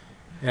protests,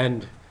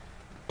 and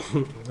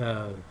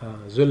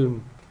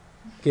zulm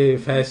ke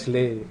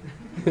faisle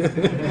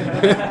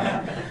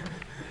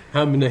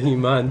hum nahi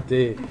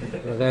mante,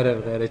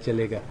 vaghaira vaghaira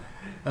chalega.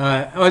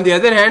 On the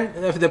other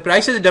hand, if the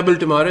prices double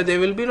tomorrow, there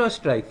will be no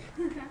strike.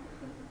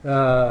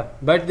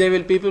 But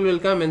people will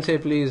come and say,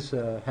 please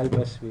help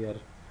us, we are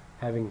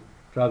having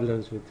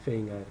problems with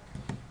paying our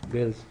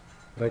bills.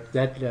 But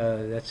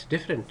that's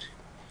different.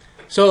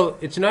 So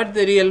it's not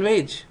the real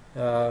wage.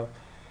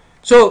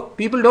 So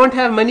people don't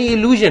have money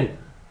illusion.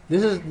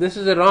 This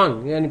is a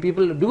wrong. And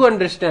people do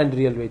understand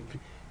real wage.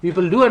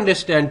 People do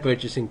understand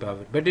purchasing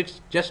power. But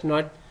it's just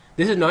not,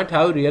 this is not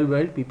how real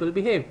world people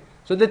behave.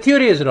 So the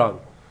theory is wrong.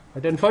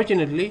 But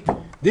unfortunately,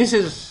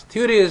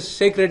 theory is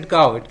sacred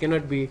cow. It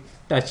cannot be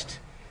touched.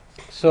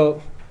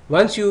 So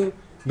once you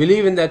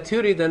believe in that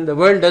theory, then the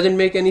world doesn't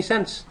make any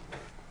sense.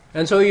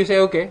 And so you say,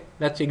 okay,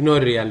 let's ignore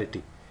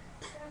reality.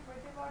 What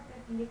about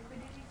that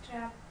liquidity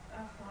trap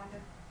part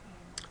of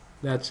Keynes?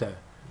 That's a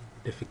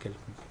difficult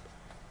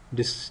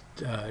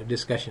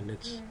discussion.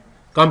 It's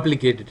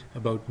complicated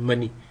about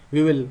money.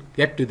 We will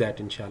get to that,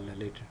 inshallah,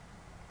 later.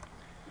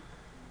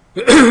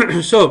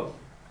 So,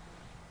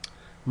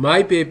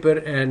 my paper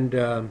and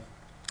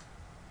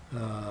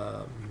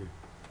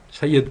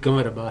Sayyid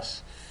Qamar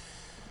Abbas,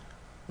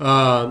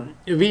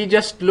 we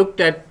just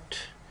looked at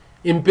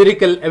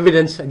empirical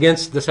evidence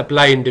against the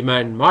supply and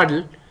demand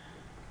model.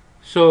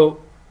 So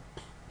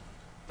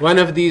one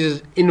of these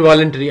is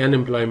involuntary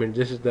unemployment.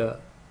 This is the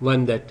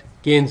one that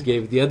Keynes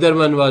gave. The other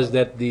one was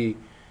that the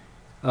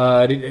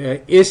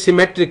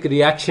asymmetric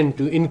reaction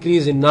to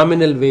increase in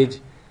nominal wage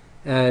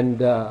and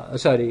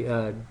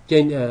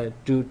change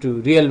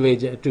to real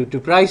wage, to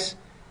price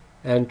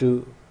and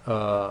to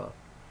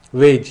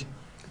wage.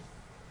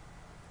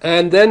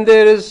 And then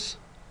there is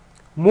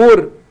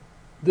more.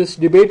 This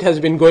debate has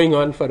been going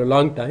on for a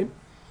long time,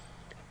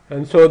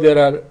 and so there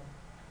are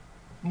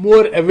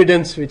more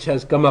evidence which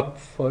has come up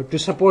to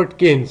support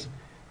Keynes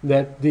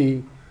that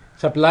the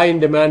supply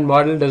and demand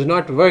model does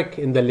not work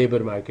in the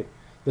labor market.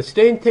 The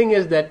strange thing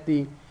is that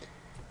the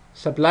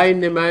supply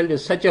and demand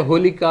is such a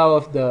holy cow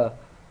of the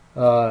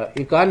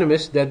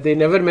economists that they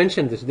never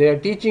mention this. They are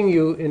teaching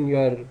you in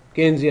your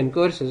Keynesian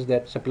courses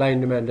that supply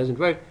and demand doesn't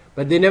work,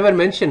 but they never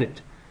mention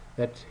it.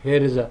 That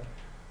here is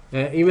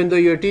even though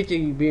you're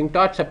being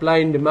taught supply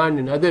and demand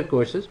in other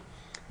courses,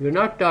 you're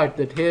not taught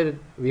that here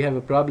we have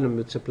a problem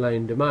with supply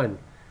and demand,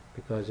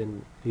 because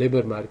in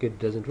labor market it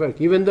doesn't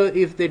work. Even though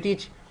if they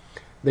teach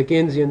the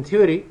Keynesian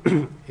theory,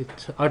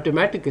 it's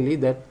automatically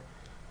that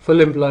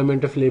full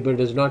employment of labor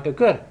does not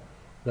occur.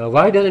 Now,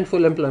 why doesn't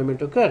full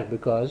employment occur?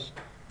 Because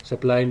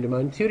supply and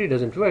demand theory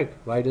doesn't work.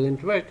 Why doesn't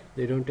it work?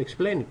 They don't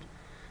explain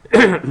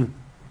it.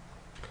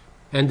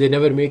 And they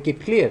never make it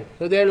clear.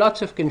 So there are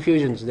lots of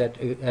confusions that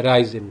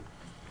arise in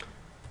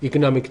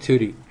economic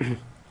theory,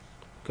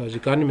 because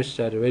economists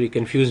are a very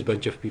confused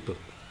bunch of people.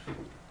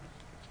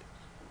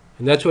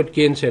 And that's what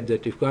Keynes said,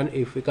 that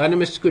if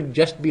economists could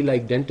just be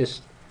like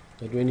dentists,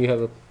 that when you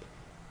have a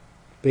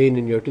pain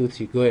in your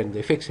tooth, you go and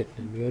they fix it,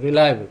 and you're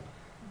reliable.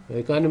 The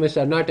economists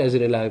are not as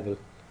reliable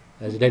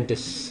as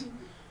dentists.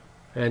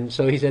 And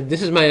so he said,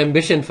 this is my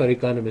ambition for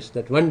economists,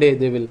 that one day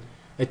they will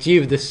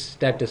achieve this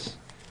status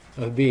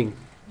of being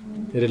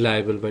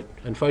reliable, but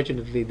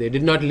unfortunately they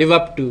did not live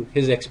up to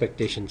his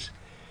expectations.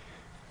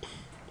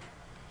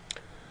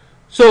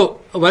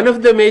 So one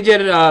of the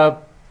major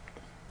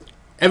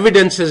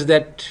evidences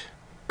that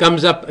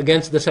comes up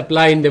against the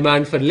supply and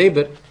demand for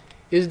labor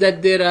is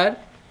that there are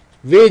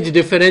wage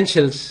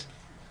differentials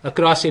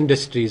across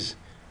industries.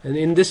 And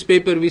in this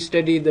paper we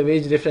study the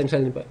wage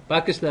differential in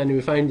Pakistan, and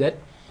we find that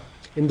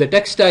in the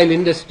textile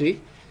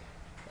industry,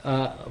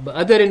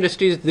 other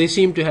industries, they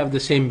seem to have the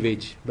same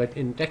wage, but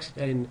in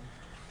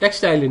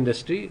textile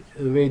industry,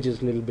 the wage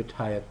is a little bit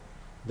higher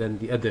than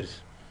the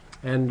others.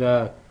 And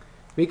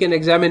we can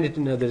examine it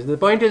in others. The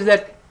point is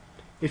that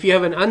if you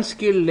have an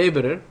unskilled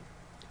laborer,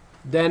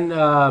 then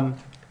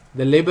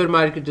the labor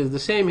market is the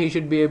same. He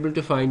should be able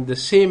to find the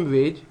same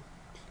wage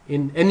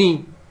in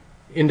any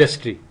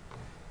industry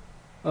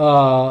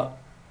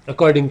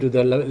according to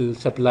the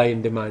supply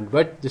and demand.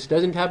 But this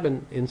doesn't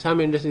happen. In some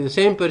industries, the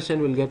same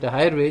person will get a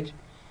higher wage.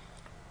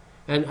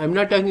 And I'm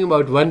not talking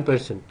about one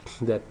person.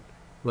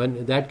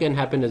 That can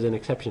happen as an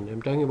exception.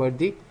 I'm talking about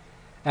the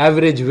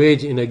average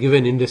wage in a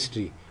given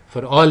industry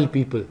for all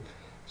people.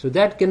 So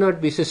that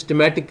cannot be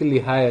systematically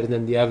higher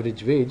than the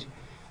average wage.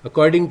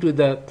 According to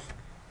the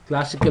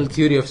classical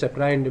theory of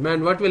supply and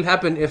demand, what will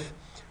happen if,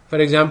 for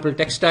example,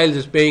 textiles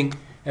is paying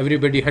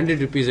everybody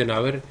 100 rupees an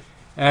hour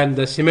and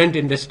the cement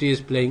industry is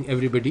paying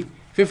everybody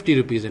 50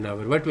 rupees an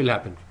hour? What will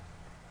happen?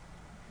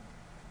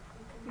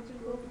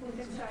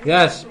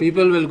 Yes,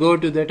 people will go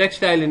to the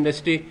textile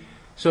industry,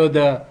 so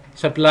the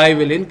supply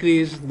will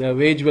increase, the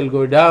wage will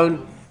go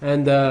down,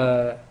 and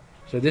so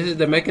this is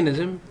the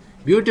mechanism.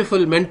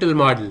 Beautiful mental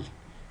model.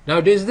 Now,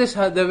 is this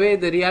the way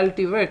the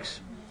reality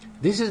works?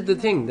 This is the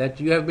thing,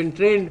 that you have been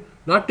trained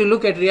not to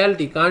look at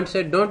reality. Kant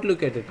said, don't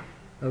look at it.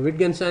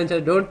 Wittgenstein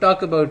said, don't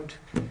talk about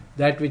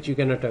that which you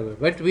cannot talk about.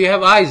 But we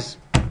have eyes.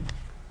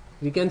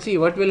 We can see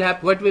what will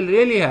happen. What will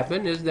really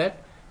happen is that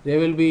there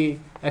will be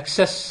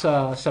excess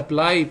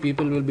supply.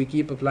 People will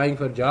keep applying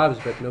for jobs,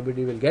 but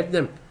nobody will get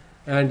them,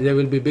 and there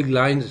will be big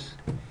lines.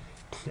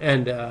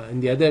 And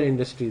in the other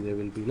industry, there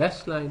will be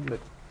less line, but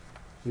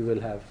you will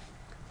have.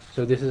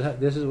 So this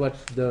is what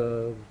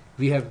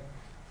we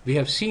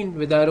have seen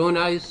with our own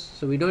eyes.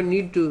 So we don't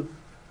need to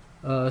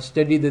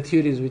study the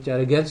theories which are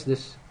against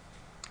this.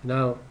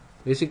 Now,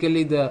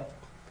 basically, the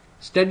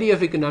study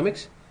of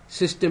economics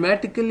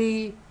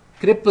systematically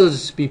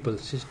cripples people,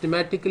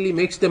 systematically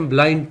makes them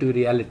blind to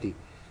reality.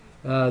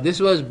 This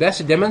was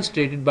best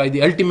demonstrated by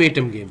the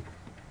ultimatum game,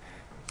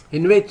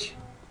 in which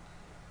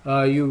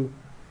you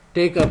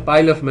take a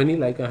pile of money,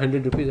 like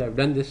 100 rupees. I've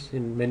done this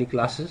in many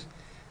classes,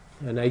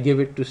 and I give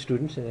it to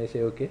students, and I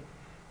say, okay,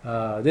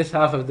 this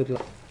half of the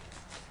class.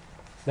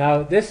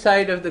 Now, this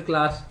side of the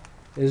class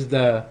is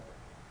the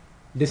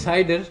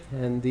decider,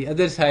 and the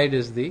other side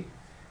is the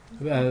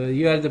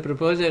you are the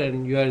proposer,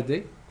 and you are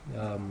the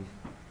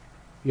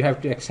you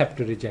have to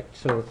accept or reject.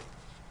 So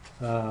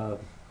now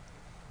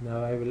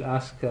I will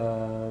ask,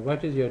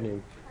 what is your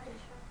name?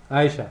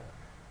 Aisha.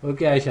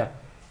 Okay, Aisha.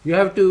 You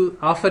have to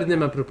offer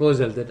them a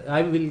proposal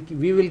that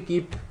we will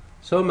keep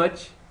so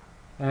much,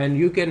 and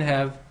you can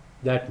have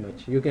that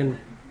much. You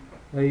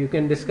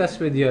can discuss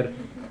with your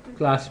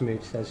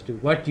classmates as to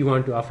what you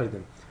want to offer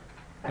them,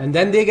 and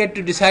then they get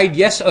to decide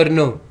yes or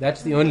no.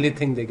 That's the only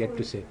thing they get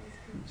to say.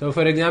 So,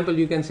 for example,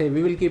 you can say,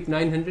 we will keep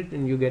 900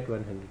 and you get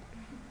 100.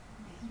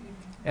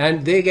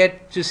 And they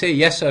get to say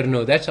yes or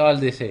no. That's all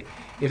they say.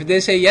 If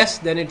they say yes,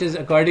 then it is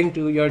according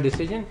to your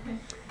decision.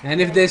 And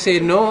if they say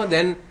no,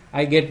 then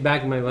I get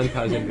back my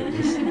 1,000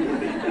 rupees.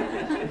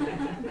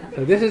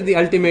 So this is the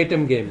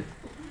ultimatum game.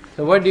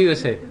 So what do you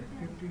say?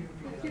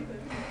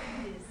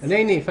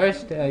 Naini,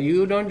 first,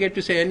 you don't get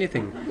to say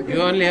anything.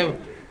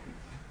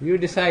 You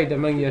decide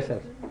among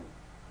yourselves.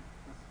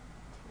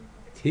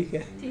 ठीक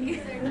है?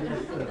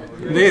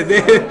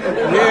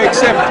 They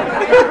accept.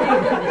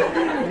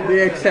 They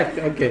accept.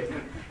 Okay.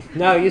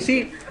 Now you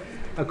see,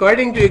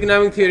 according to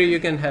economic theory, you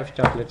can have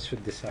chocolates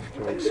with this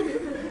afterwards.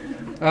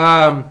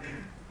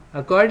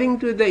 According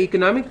to the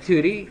economic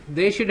theory,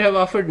 they should have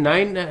offered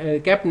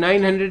kept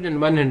 900 and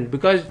 100,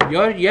 because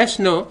your yes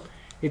no,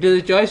 it is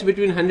a choice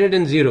between 100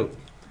 and 0.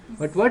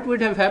 But what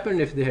would have happened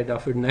if they had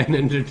offered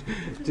 900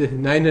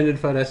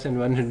 for us and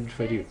 100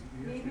 for you?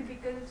 Maybe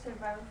because of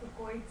survival for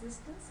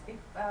coexistence. If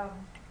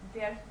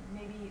they are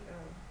maybe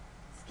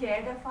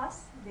scared of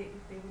us, they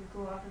will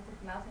go out of the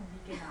class and we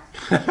can ask.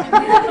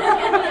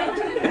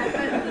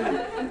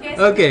 In case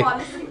Okay. of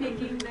policy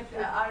making that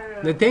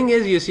are. The thing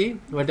is, you see,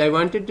 what I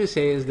wanted to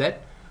say is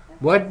that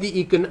what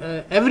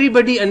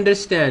everybody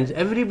understands,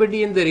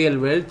 everybody in the real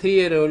world,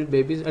 3-year-old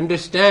babies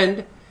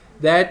understand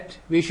that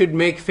we should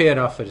make fair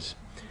offers.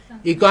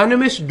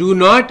 Economists do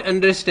not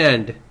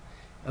understand.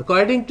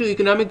 According to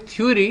economic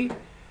theory,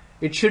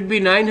 it should be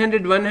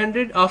 900,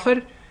 100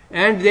 offer,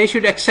 and they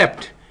should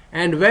accept.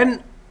 And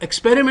when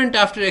experiment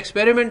after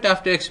experiment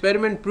after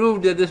experiment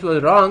proved that this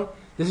was wrong,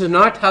 this is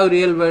not how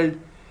real world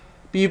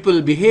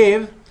people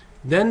behave,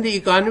 then the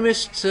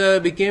economists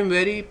became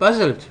very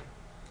puzzled,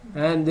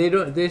 and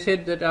they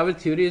said that our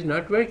theory is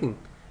not working.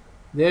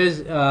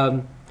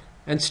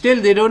 And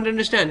still they don't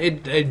understand.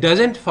 It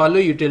doesn't follow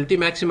utility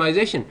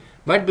maximization.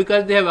 But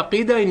because they have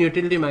aqidah in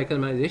utility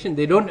maximization,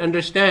 they don't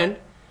understand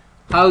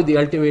how the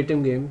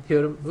ultimatum game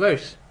theorem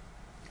works.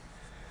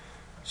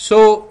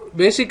 So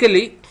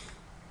basically,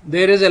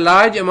 there is a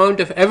large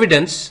amount of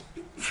evidence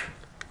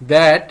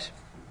that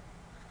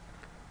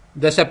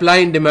the supply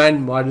and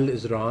demand model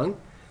is wrong.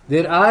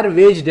 There are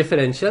wage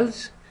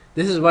differentials.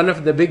 This is one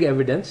of the big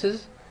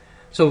evidences.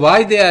 So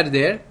why they are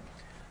there?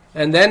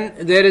 And then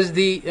there is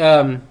the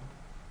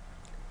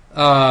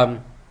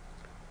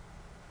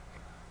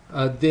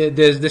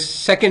there's this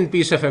second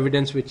piece of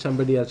evidence which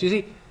somebody else. You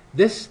see,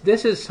 this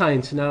is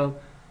science. Now,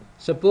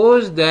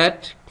 suppose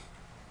that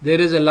there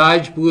is a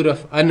large pool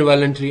of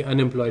involuntary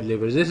unemployed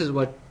laborers. This is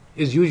what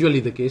is usually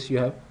the case. You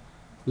have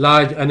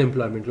large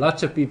unemployment.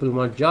 Lots of people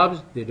want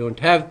jobs, they don't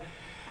have,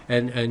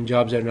 and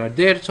jobs are not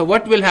there. So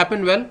what will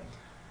happen? Well,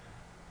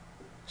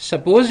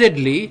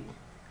 supposedly,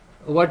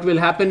 what will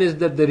happen is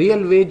that the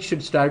real wage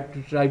should start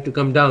to try to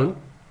come down,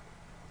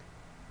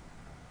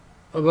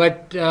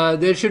 but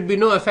there should be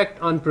no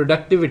effect on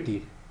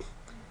productivity.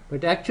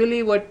 But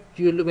actually, when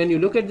you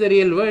look at the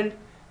real world,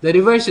 the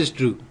reverse is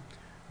true.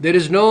 There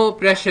is no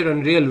pressure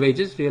on real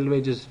wages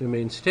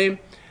remain same.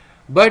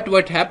 But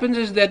what happens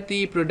is that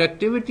the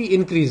productivity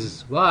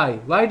increases. Why?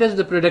 Why does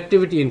the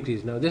productivity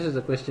increase? Now, this is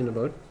a question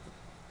about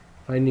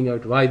finding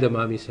out why the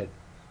Mami said.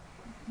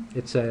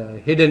 It's a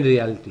hidden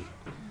reality.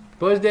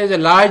 Suppose there is a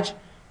large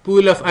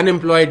pool of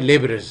unemployed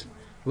laborers.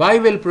 Why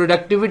will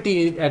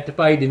productivity at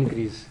PIDE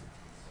increase?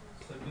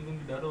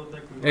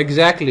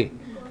 Exactly.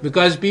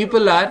 Because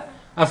people are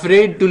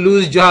afraid to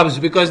lose jobs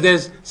because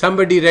there's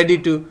somebody ready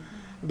to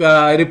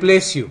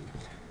replace you.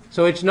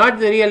 So it's not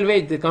the real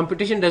wage. The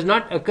competition does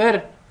not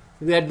occur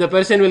that the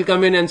person will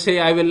come in and say,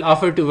 I will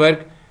offer to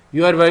work.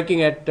 You are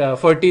working at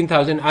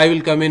 14,000. I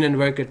will come in and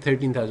work at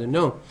 13,000.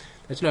 No,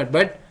 that's not.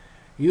 But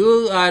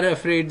you are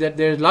afraid that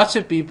there's lots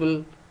of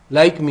people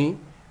like me,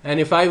 and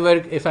if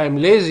I'm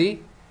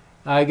lazy,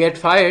 I get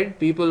fired,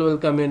 people will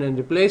come in and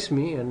replace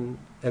me and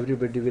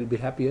everybody will be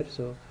happier.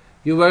 So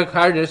you work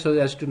harder so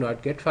as to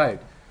not get fired.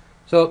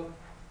 So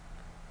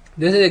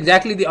this is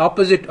exactly the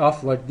opposite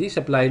of what the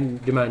supply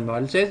and demand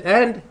model says,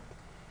 and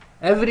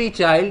every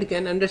child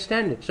can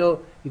understand it.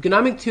 So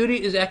economic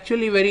theory is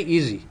actually very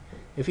easy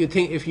if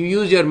you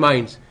use your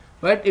minds.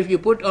 But if you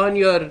put on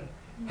your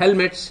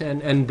helmets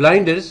and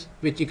blinders,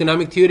 which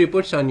economic theory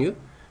puts on you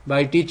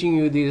by teaching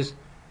you these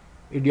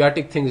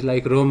idiotic things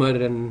like Romer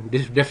and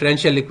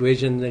differential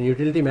equations and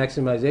utility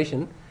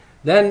maximization,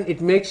 then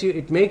it makes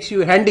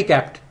you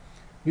handicapped.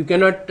 You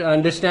cannot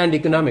understand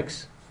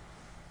economics.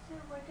 So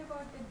what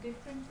about the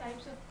different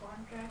types of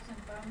contracts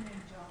and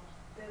permanent jobs?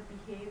 The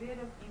behavior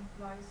of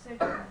employees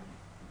certain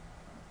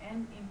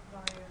and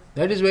employers.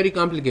 That is very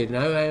complicated.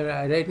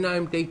 Right now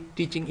I'm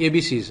teaching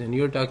ABCs and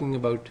you're talking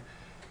about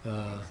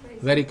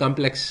very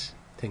complex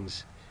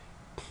things.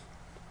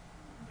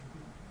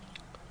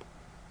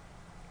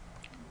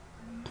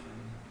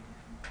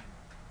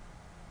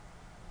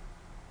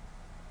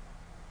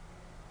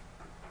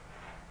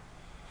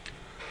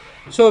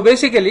 So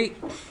basically,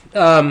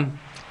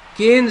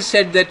 Keynes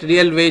said that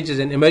real wage is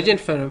an emergent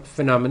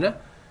phenomena.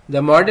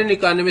 The modern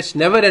economists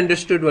never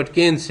understood what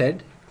Keynes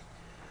said.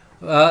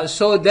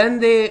 So then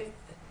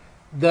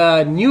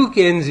the new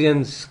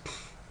Keynesians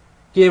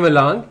came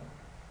along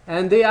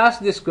and they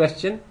asked this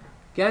question: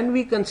 can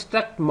we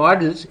construct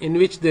models in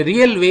which the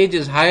real wage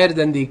is higher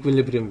than the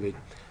equilibrium wage?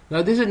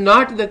 Now this is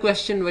not the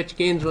question which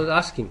Keynes was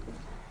asking.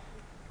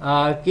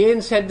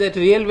 Keynes said that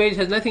real wage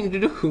has nothing to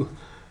do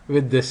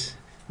with this.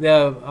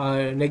 There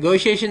are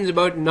negotiations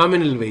about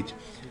nominal wage.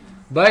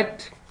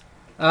 But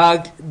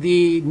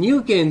the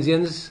new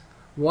Keynesians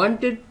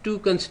wanted to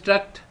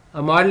construct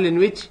a model in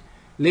which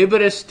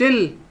laborers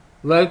still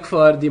work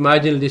for the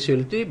marginal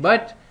disutility,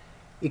 but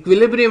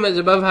equilibrium is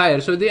above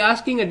higher. So they're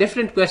asking a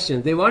different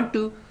question. They want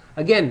to,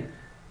 again,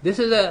 this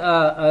is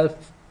a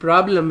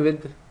problem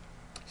with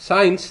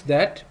science,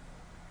 that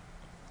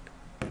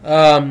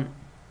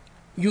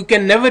you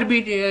can never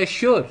be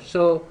sure.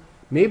 So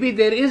maybe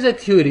there is a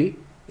theory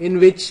in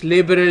which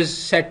laborers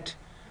set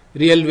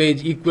real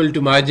wage equal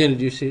to marginal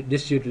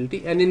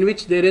disutility and in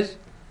which there is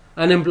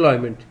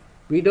unemployment.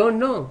 We don't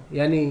know,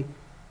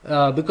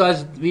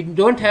 because we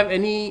don't have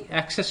any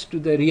access to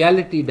the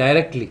reality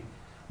directly.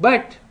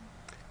 But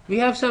we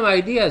have some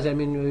ideas.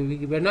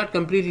 We're not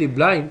completely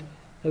blind.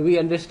 We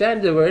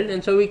understand the world,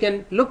 and so we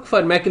can look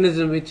for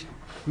mechanisms which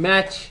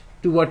match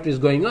to what is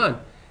going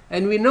on.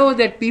 And we know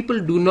that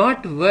people do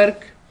not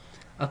work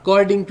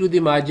according to the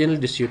marginal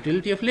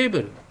disutility of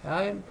labor.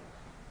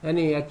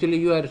 Actually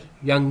you are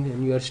young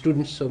and you are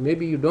students, so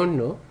maybe you don't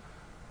know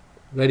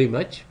very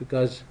much,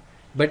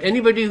 but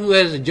anybody who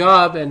has a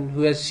job and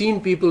who has seen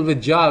people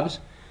with jobs,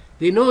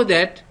 they know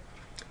that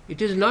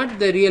it is not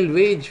the real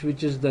wage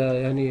which is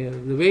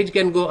the wage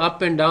can go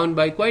up and down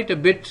by quite a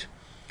bit,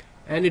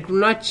 and it will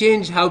not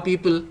change how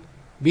people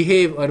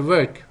behave or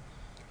work.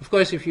 Of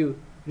course, if you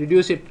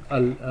reduce it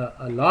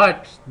a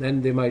lot,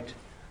 then they might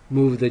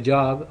move the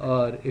job,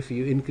 or if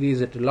you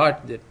increase it a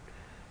lot, that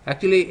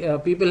actually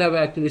people have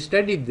actually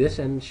studied this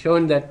and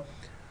shown that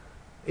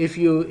if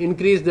you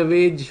increase the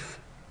wage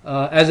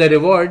as a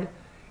reward,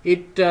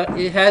 it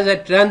has a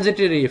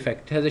transitory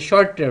effect, has a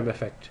short-term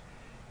effect.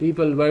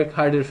 People work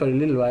harder for a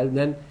little while,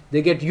 then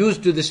they get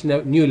used to this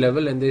new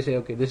level and they say,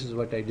 okay, this is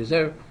what I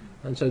deserve,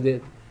 and so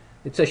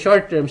it's a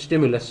short-term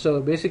stimulus. So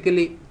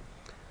basically,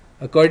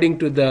 according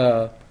to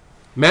the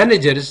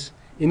managers,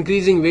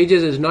 increasing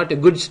wages is not a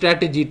good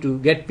strategy to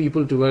get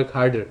people to work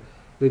harder,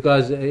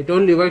 because it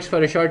only works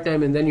for a short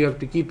time and then you have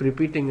to keep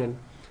repeating,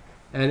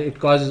 and it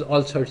causes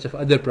all sorts of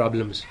other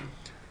problems.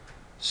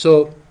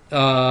 So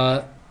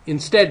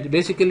instead,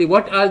 basically,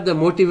 what are the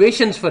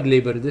motivations for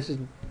labor? This is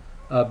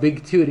a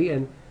big theory,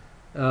 and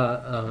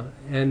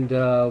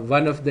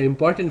one of the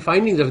important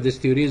findings of this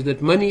theory is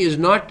that money is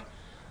not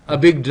a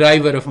big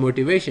driver of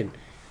motivation.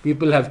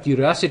 People have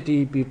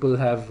curiosity, people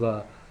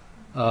have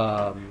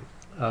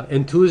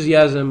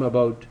enthusiasm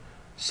about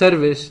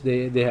service,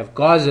 they have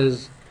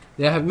causes,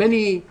 they have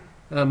many.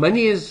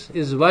 Money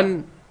is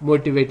one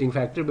motivating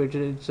factor, but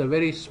it's a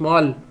very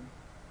small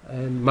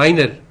and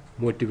minor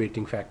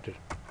motivating factor.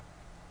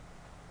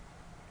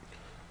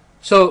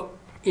 So,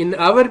 in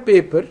our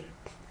paper,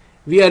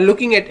 we are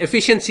looking at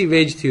efficiency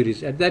wage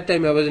theories. At that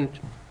time, I wasn't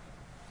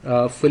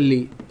I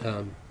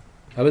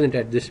wasn't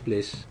at this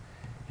place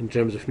in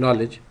terms of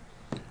knowledge.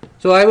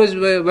 So I was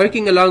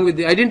working along with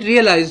I didn't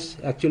realize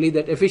actually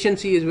that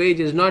efficiency is wage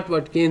is not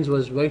what Keynes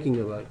was working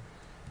about.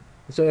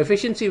 So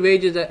efficiency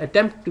wage is an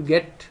attempt to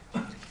get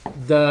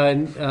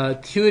the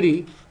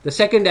theory, the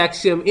second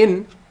axiom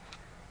in,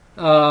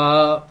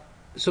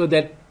 so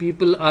that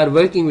people are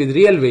working with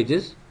real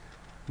wages,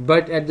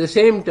 but at the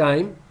same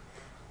time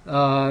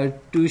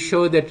to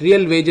show that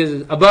real wages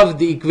is above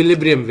the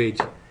equilibrium wage,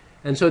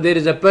 and so there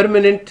is a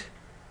permanent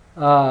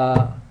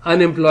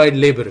unemployed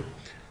laborer.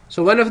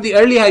 So one of the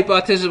early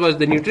hypotheses was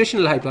the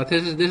nutritional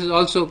hypothesis. This is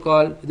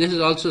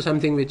also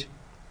something which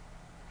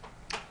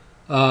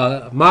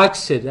Marx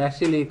said.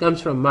 Actually, it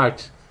comes from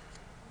Marx,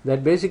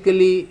 that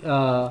basically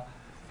the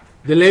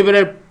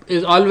laborer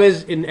is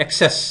always in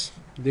excess.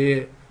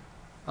 They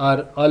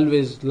are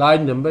always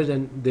large numbers,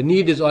 and the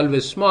need is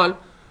always small.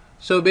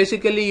 So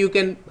basically, you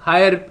can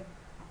hire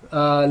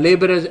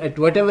laborers at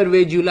whatever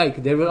wage you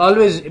like. There will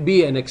always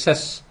be an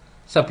excess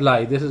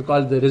supply. This is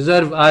called the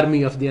reserve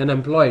army of the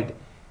unemployed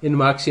in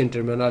Marxian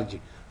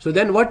terminology. So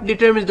then what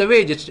determines the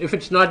wage? If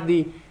it's not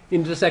the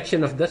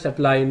intersection of the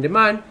supply and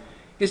demand,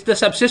 it's the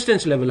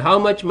subsistence level. How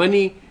much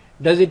money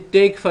does it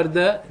take for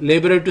the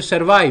laborer to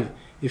survive?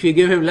 If you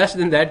give him less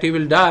than that, he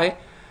will die.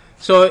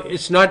 So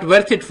it's not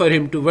worth it for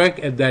him to work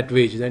at that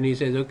wage. Then he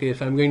says, okay,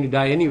 if I'm going to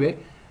die anyway,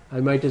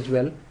 I might as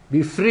well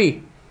be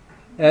free.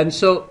 And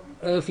so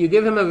if you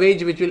give him a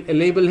wage which will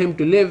enable him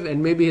to live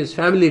and maybe his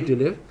family to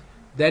live,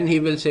 then he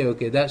will say,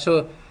 okay,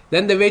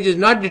 then the wage is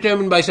not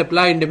determined by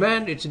supply and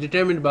demand, it's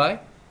determined by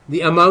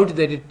the amount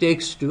that it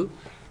takes to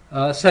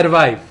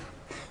survive.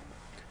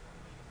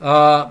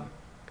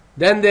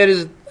 Then there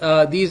is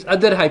these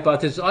other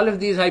hypotheses. All of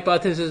these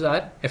hypotheses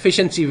are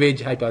efficiency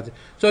wage hypothesis.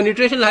 So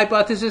nutritional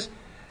hypothesis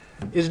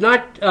is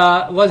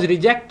was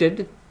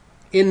rejected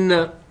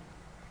in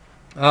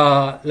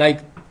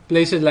like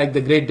places like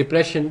the Great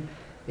Depression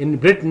in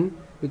Britain,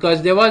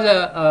 because there was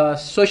a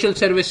social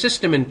service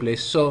system in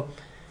place. So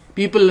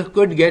people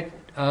could get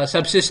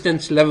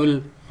subsistence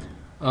level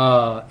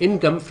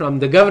income from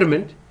the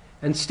government,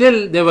 and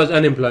still there was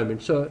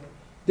unemployment. So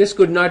this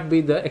could not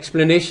be the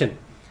explanation.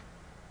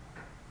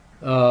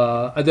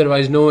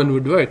 Otherwise no one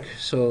would work.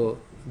 So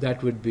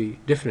that would be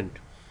different.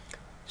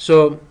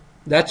 So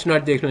that's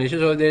not the explanation.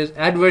 So there's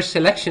adverse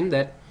selection,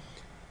 that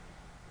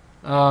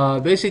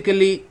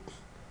basically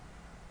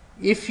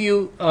if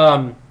you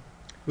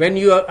when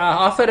you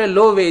offer a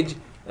low wage,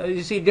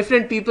 you see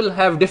different people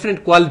have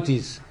different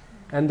qualities,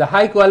 and the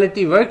high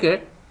quality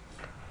worker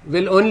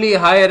will only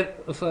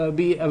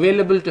be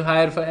available to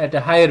hire at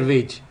a higher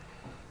wage.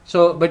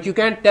 So, but you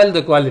can't tell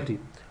the quality.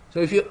 So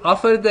if you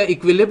offer the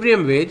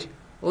equilibrium wage,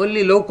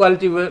 only low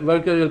quality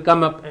workers will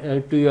come up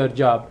to your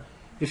job.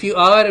 If you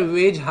offer a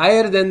wage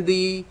higher than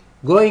the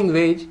going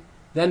wage,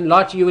 then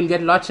you will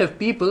get lots of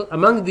people.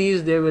 Among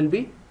these there will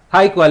be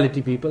high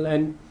quality people,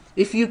 and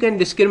if you can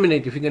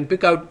discriminate, if you can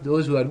pick out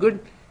those who are good,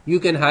 you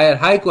can hire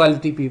high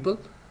quality people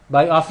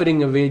by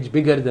offering a wage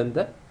bigger than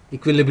the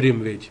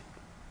equilibrium wage.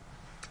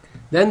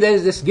 Then there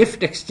is this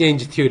gift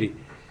exchange theory,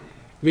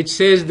 which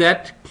says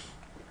that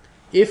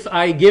if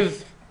I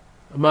give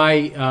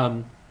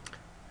my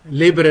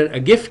laborer a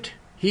gift,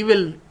 he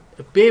will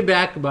pay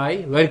back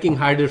by working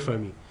harder for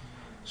me.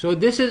 So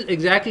this is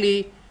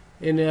exactly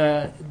in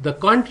the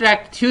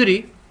contract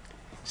theory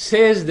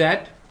says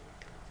that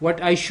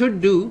what I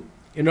should do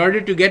in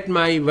order to get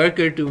my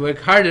worker to work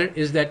harder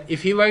is that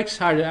if he works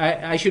harder,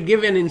 I should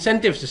give an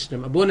incentive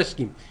system, a bonus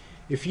scheme.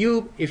 If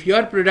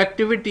your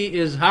productivity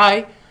is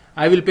high,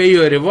 I will pay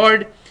you a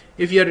reward.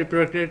 If your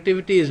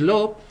productivity is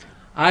low,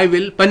 I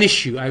will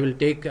punish you. I will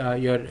take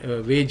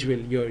your wage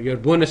your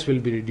bonus will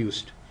be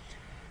reduced.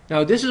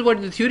 Now this is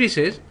what the theory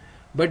says,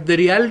 but the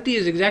reality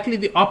is exactly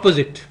the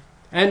opposite.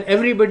 And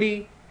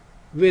everybody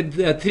with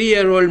a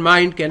 3-year-old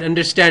mind can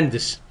understand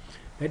this.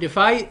 That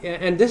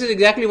and this is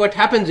exactly what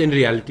happens in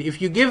reality.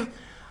 If you give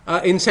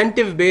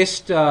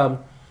incentive-based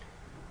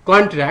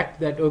contract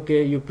that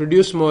okay, you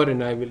produce more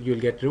and you'll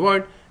get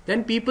reward,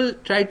 then people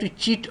try to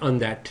cheat on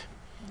that,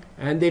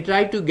 and they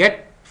try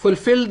to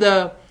fulfill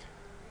the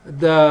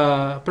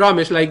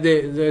promise. Like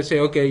they say,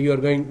 okay,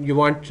 you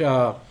want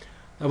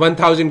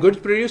 1,000 goods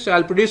produced, so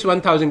I'll produce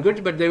 1,000 goods,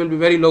 but they will be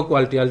very low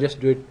quality. I'll just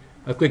do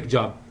a quick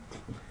job.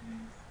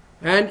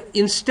 And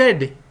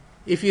instead,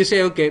 if you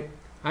say, okay,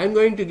 I'm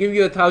going to give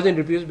you 1,000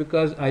 rupees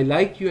because I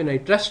like you and I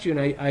trust you,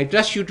 and I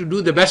trust you to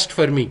do the best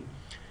for me.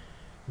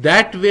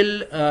 that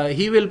will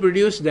he will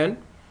produce then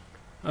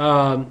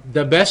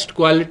the best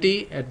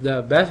quality at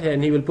the best,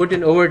 and he will put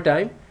in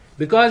overtime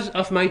because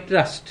of my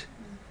trust.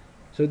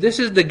 So this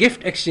is the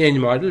gift exchange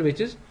model,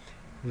 which is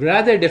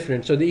rather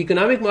different. So the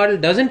economic model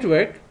doesn't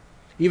work,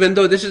 even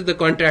though this is the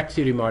contract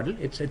theory model.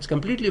 It's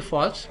completely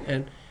false,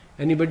 and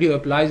anybody who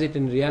applies it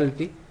in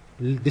reality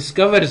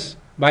discovers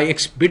by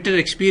bitter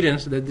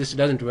experience that this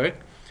doesn't work.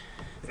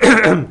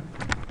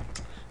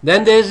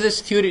 Then there is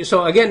this theory.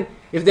 So again,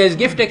 if there is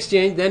gift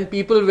exchange, then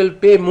people will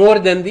pay more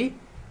than the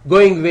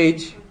going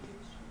wage.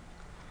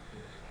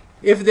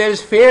 If there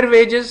is fair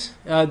wages,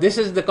 this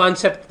is the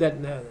concept that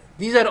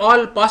these are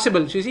all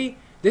possible. So you see,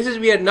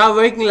 we are now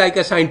working like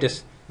a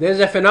scientist. There is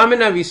a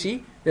phenomena we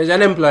see. There is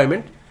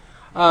unemployment.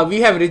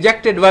 We have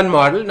rejected one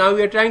model. Now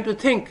we are trying to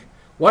think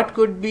what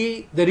could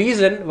be the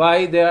reason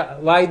why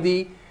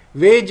the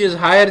wage is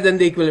higher than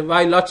the equivalent,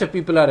 why lots of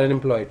people are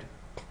unemployed.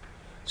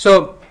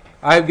 So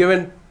I have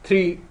given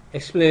 3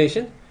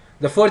 explanations.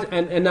 The fourth,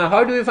 and now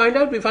how do we find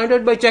out? We find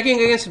out by checking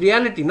against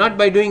reality, not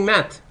by doing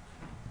math.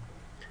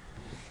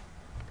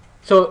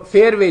 So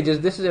fair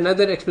wages, this is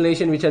another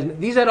explanation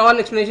these are all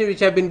explanations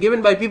which have been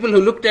given by people who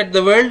looked at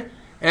the world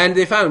and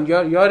they found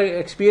your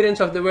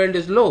experience of the world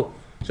is low.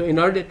 So in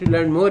order to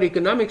learn more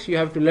economics, you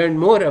have to learn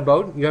more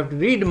you have to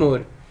read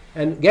more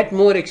and get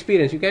more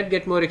experience. You can't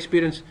get more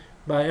experience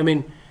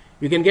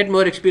you can get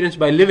more experience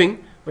by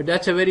living, but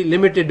that's a very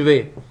limited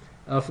way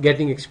of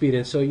getting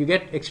experience. So you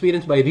get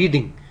experience by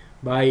reading,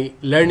 by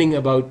learning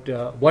about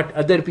what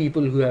other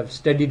people who have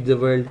studied the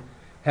world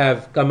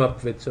have come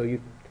up with. So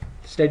you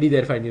study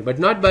their findings, but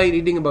not by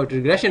reading about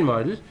regression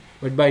models,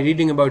 but by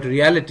reading about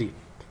reality.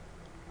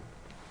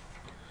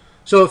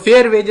 So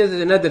fair wages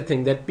is another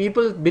thing, that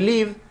people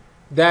believe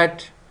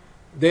that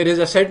there is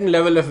a certain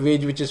level of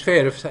wage which is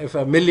fair. If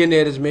a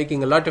millionaire is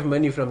making a lot of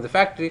money from the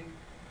factory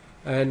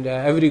and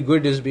every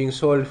good is being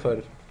sold for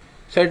a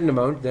certain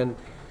amount, then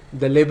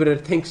the laborer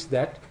thinks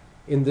that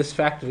in this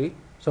factory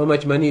so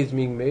much money is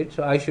being made,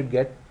 so I should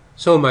get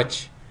so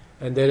much,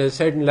 and there is a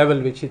certain level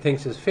which he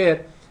thinks is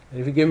fair. And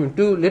if you give him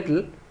too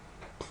little,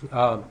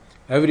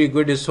 every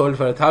good is sold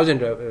for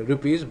 1,000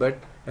 rupees,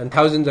 and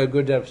thousands of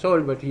goods are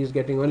sold, but he is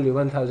getting only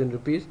 1,000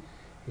 rupees.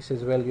 He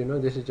says, well,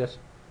 this is just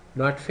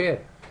not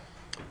fair.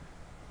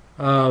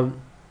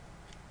 Then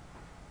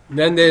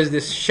there is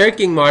this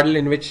shirking model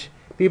in which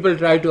people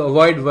try to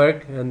avoid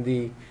work, and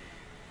the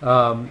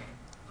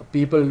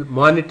people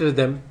monitor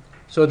them.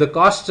 So the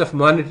costs of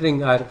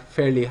monitoring are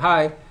fairly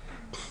high,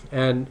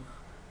 and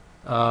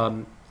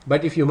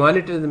but if you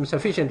monitor them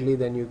sufficiently,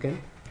 then you can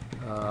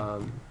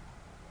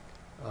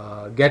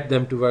get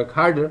them to work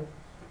harder,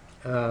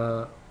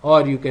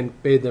 or you can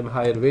pay them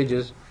higher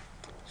wages.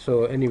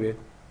 So anyway,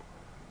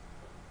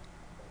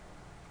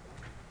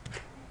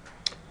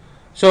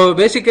 so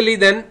basically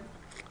then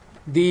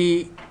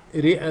the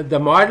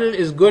model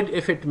is good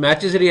if it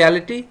matches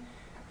reality,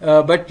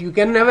 but you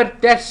can never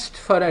test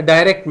for a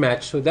direct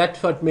match. So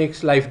that's what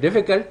makes life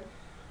difficult.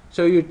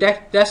 So you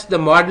test the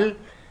model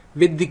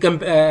with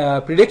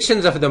the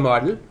predictions of the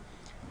model,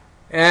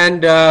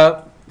 and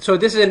so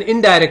this is an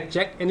indirect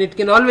check, and it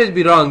can always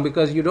be wrong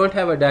because you don't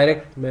have a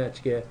direct match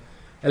here.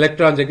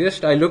 Electrons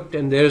exist. I looked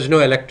and there is no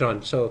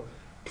electron. So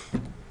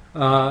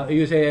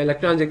you say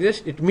electrons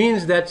exist, it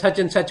means that such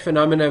and such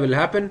phenomena will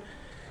happen,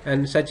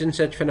 and such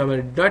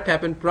phenomena did not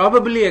happen.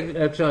 Probably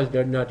electrons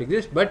did not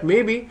exist, but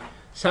maybe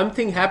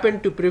something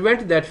happened to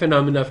prevent that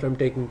phenomena from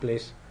taking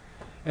place,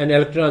 and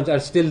electrons are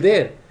still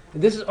there.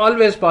 This is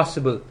always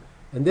possible,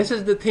 and this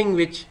is the thing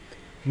which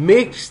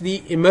makes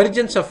the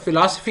emergence of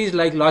philosophies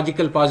like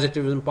logical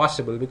positivism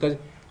possible, because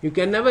you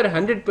can never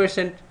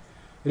 100%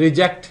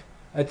 reject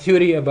a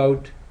theory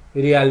about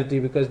reality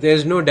because there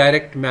is no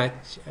direct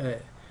match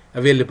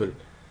available.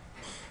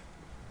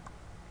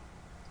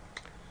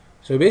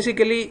 So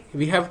basically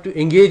we have to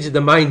engage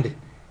the mind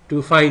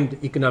to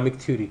find economic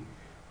theory.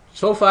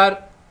 So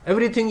far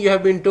everything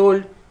you've been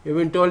told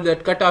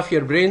that cut off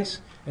your brains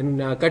and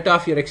cut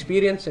off your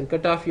experience and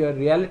cut off your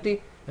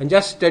reality and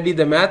just study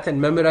the math and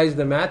memorize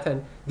the math,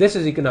 and this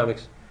is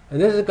economics. And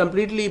this is a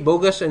completely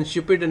bogus and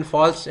stupid and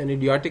false and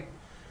idiotic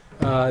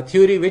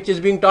theory which is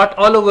being taught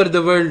all over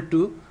the world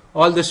to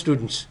all the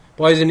students,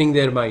 poisoning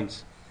their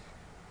minds.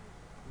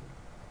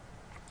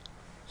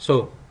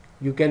 So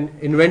you can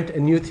invent a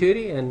new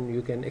theory and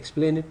you can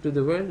explain it to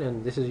the world,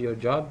 and this is your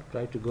job.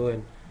 Try to go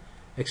and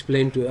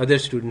explain to other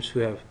students who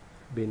have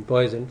been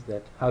poisoned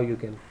that how you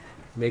can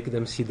make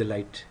them see the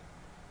light.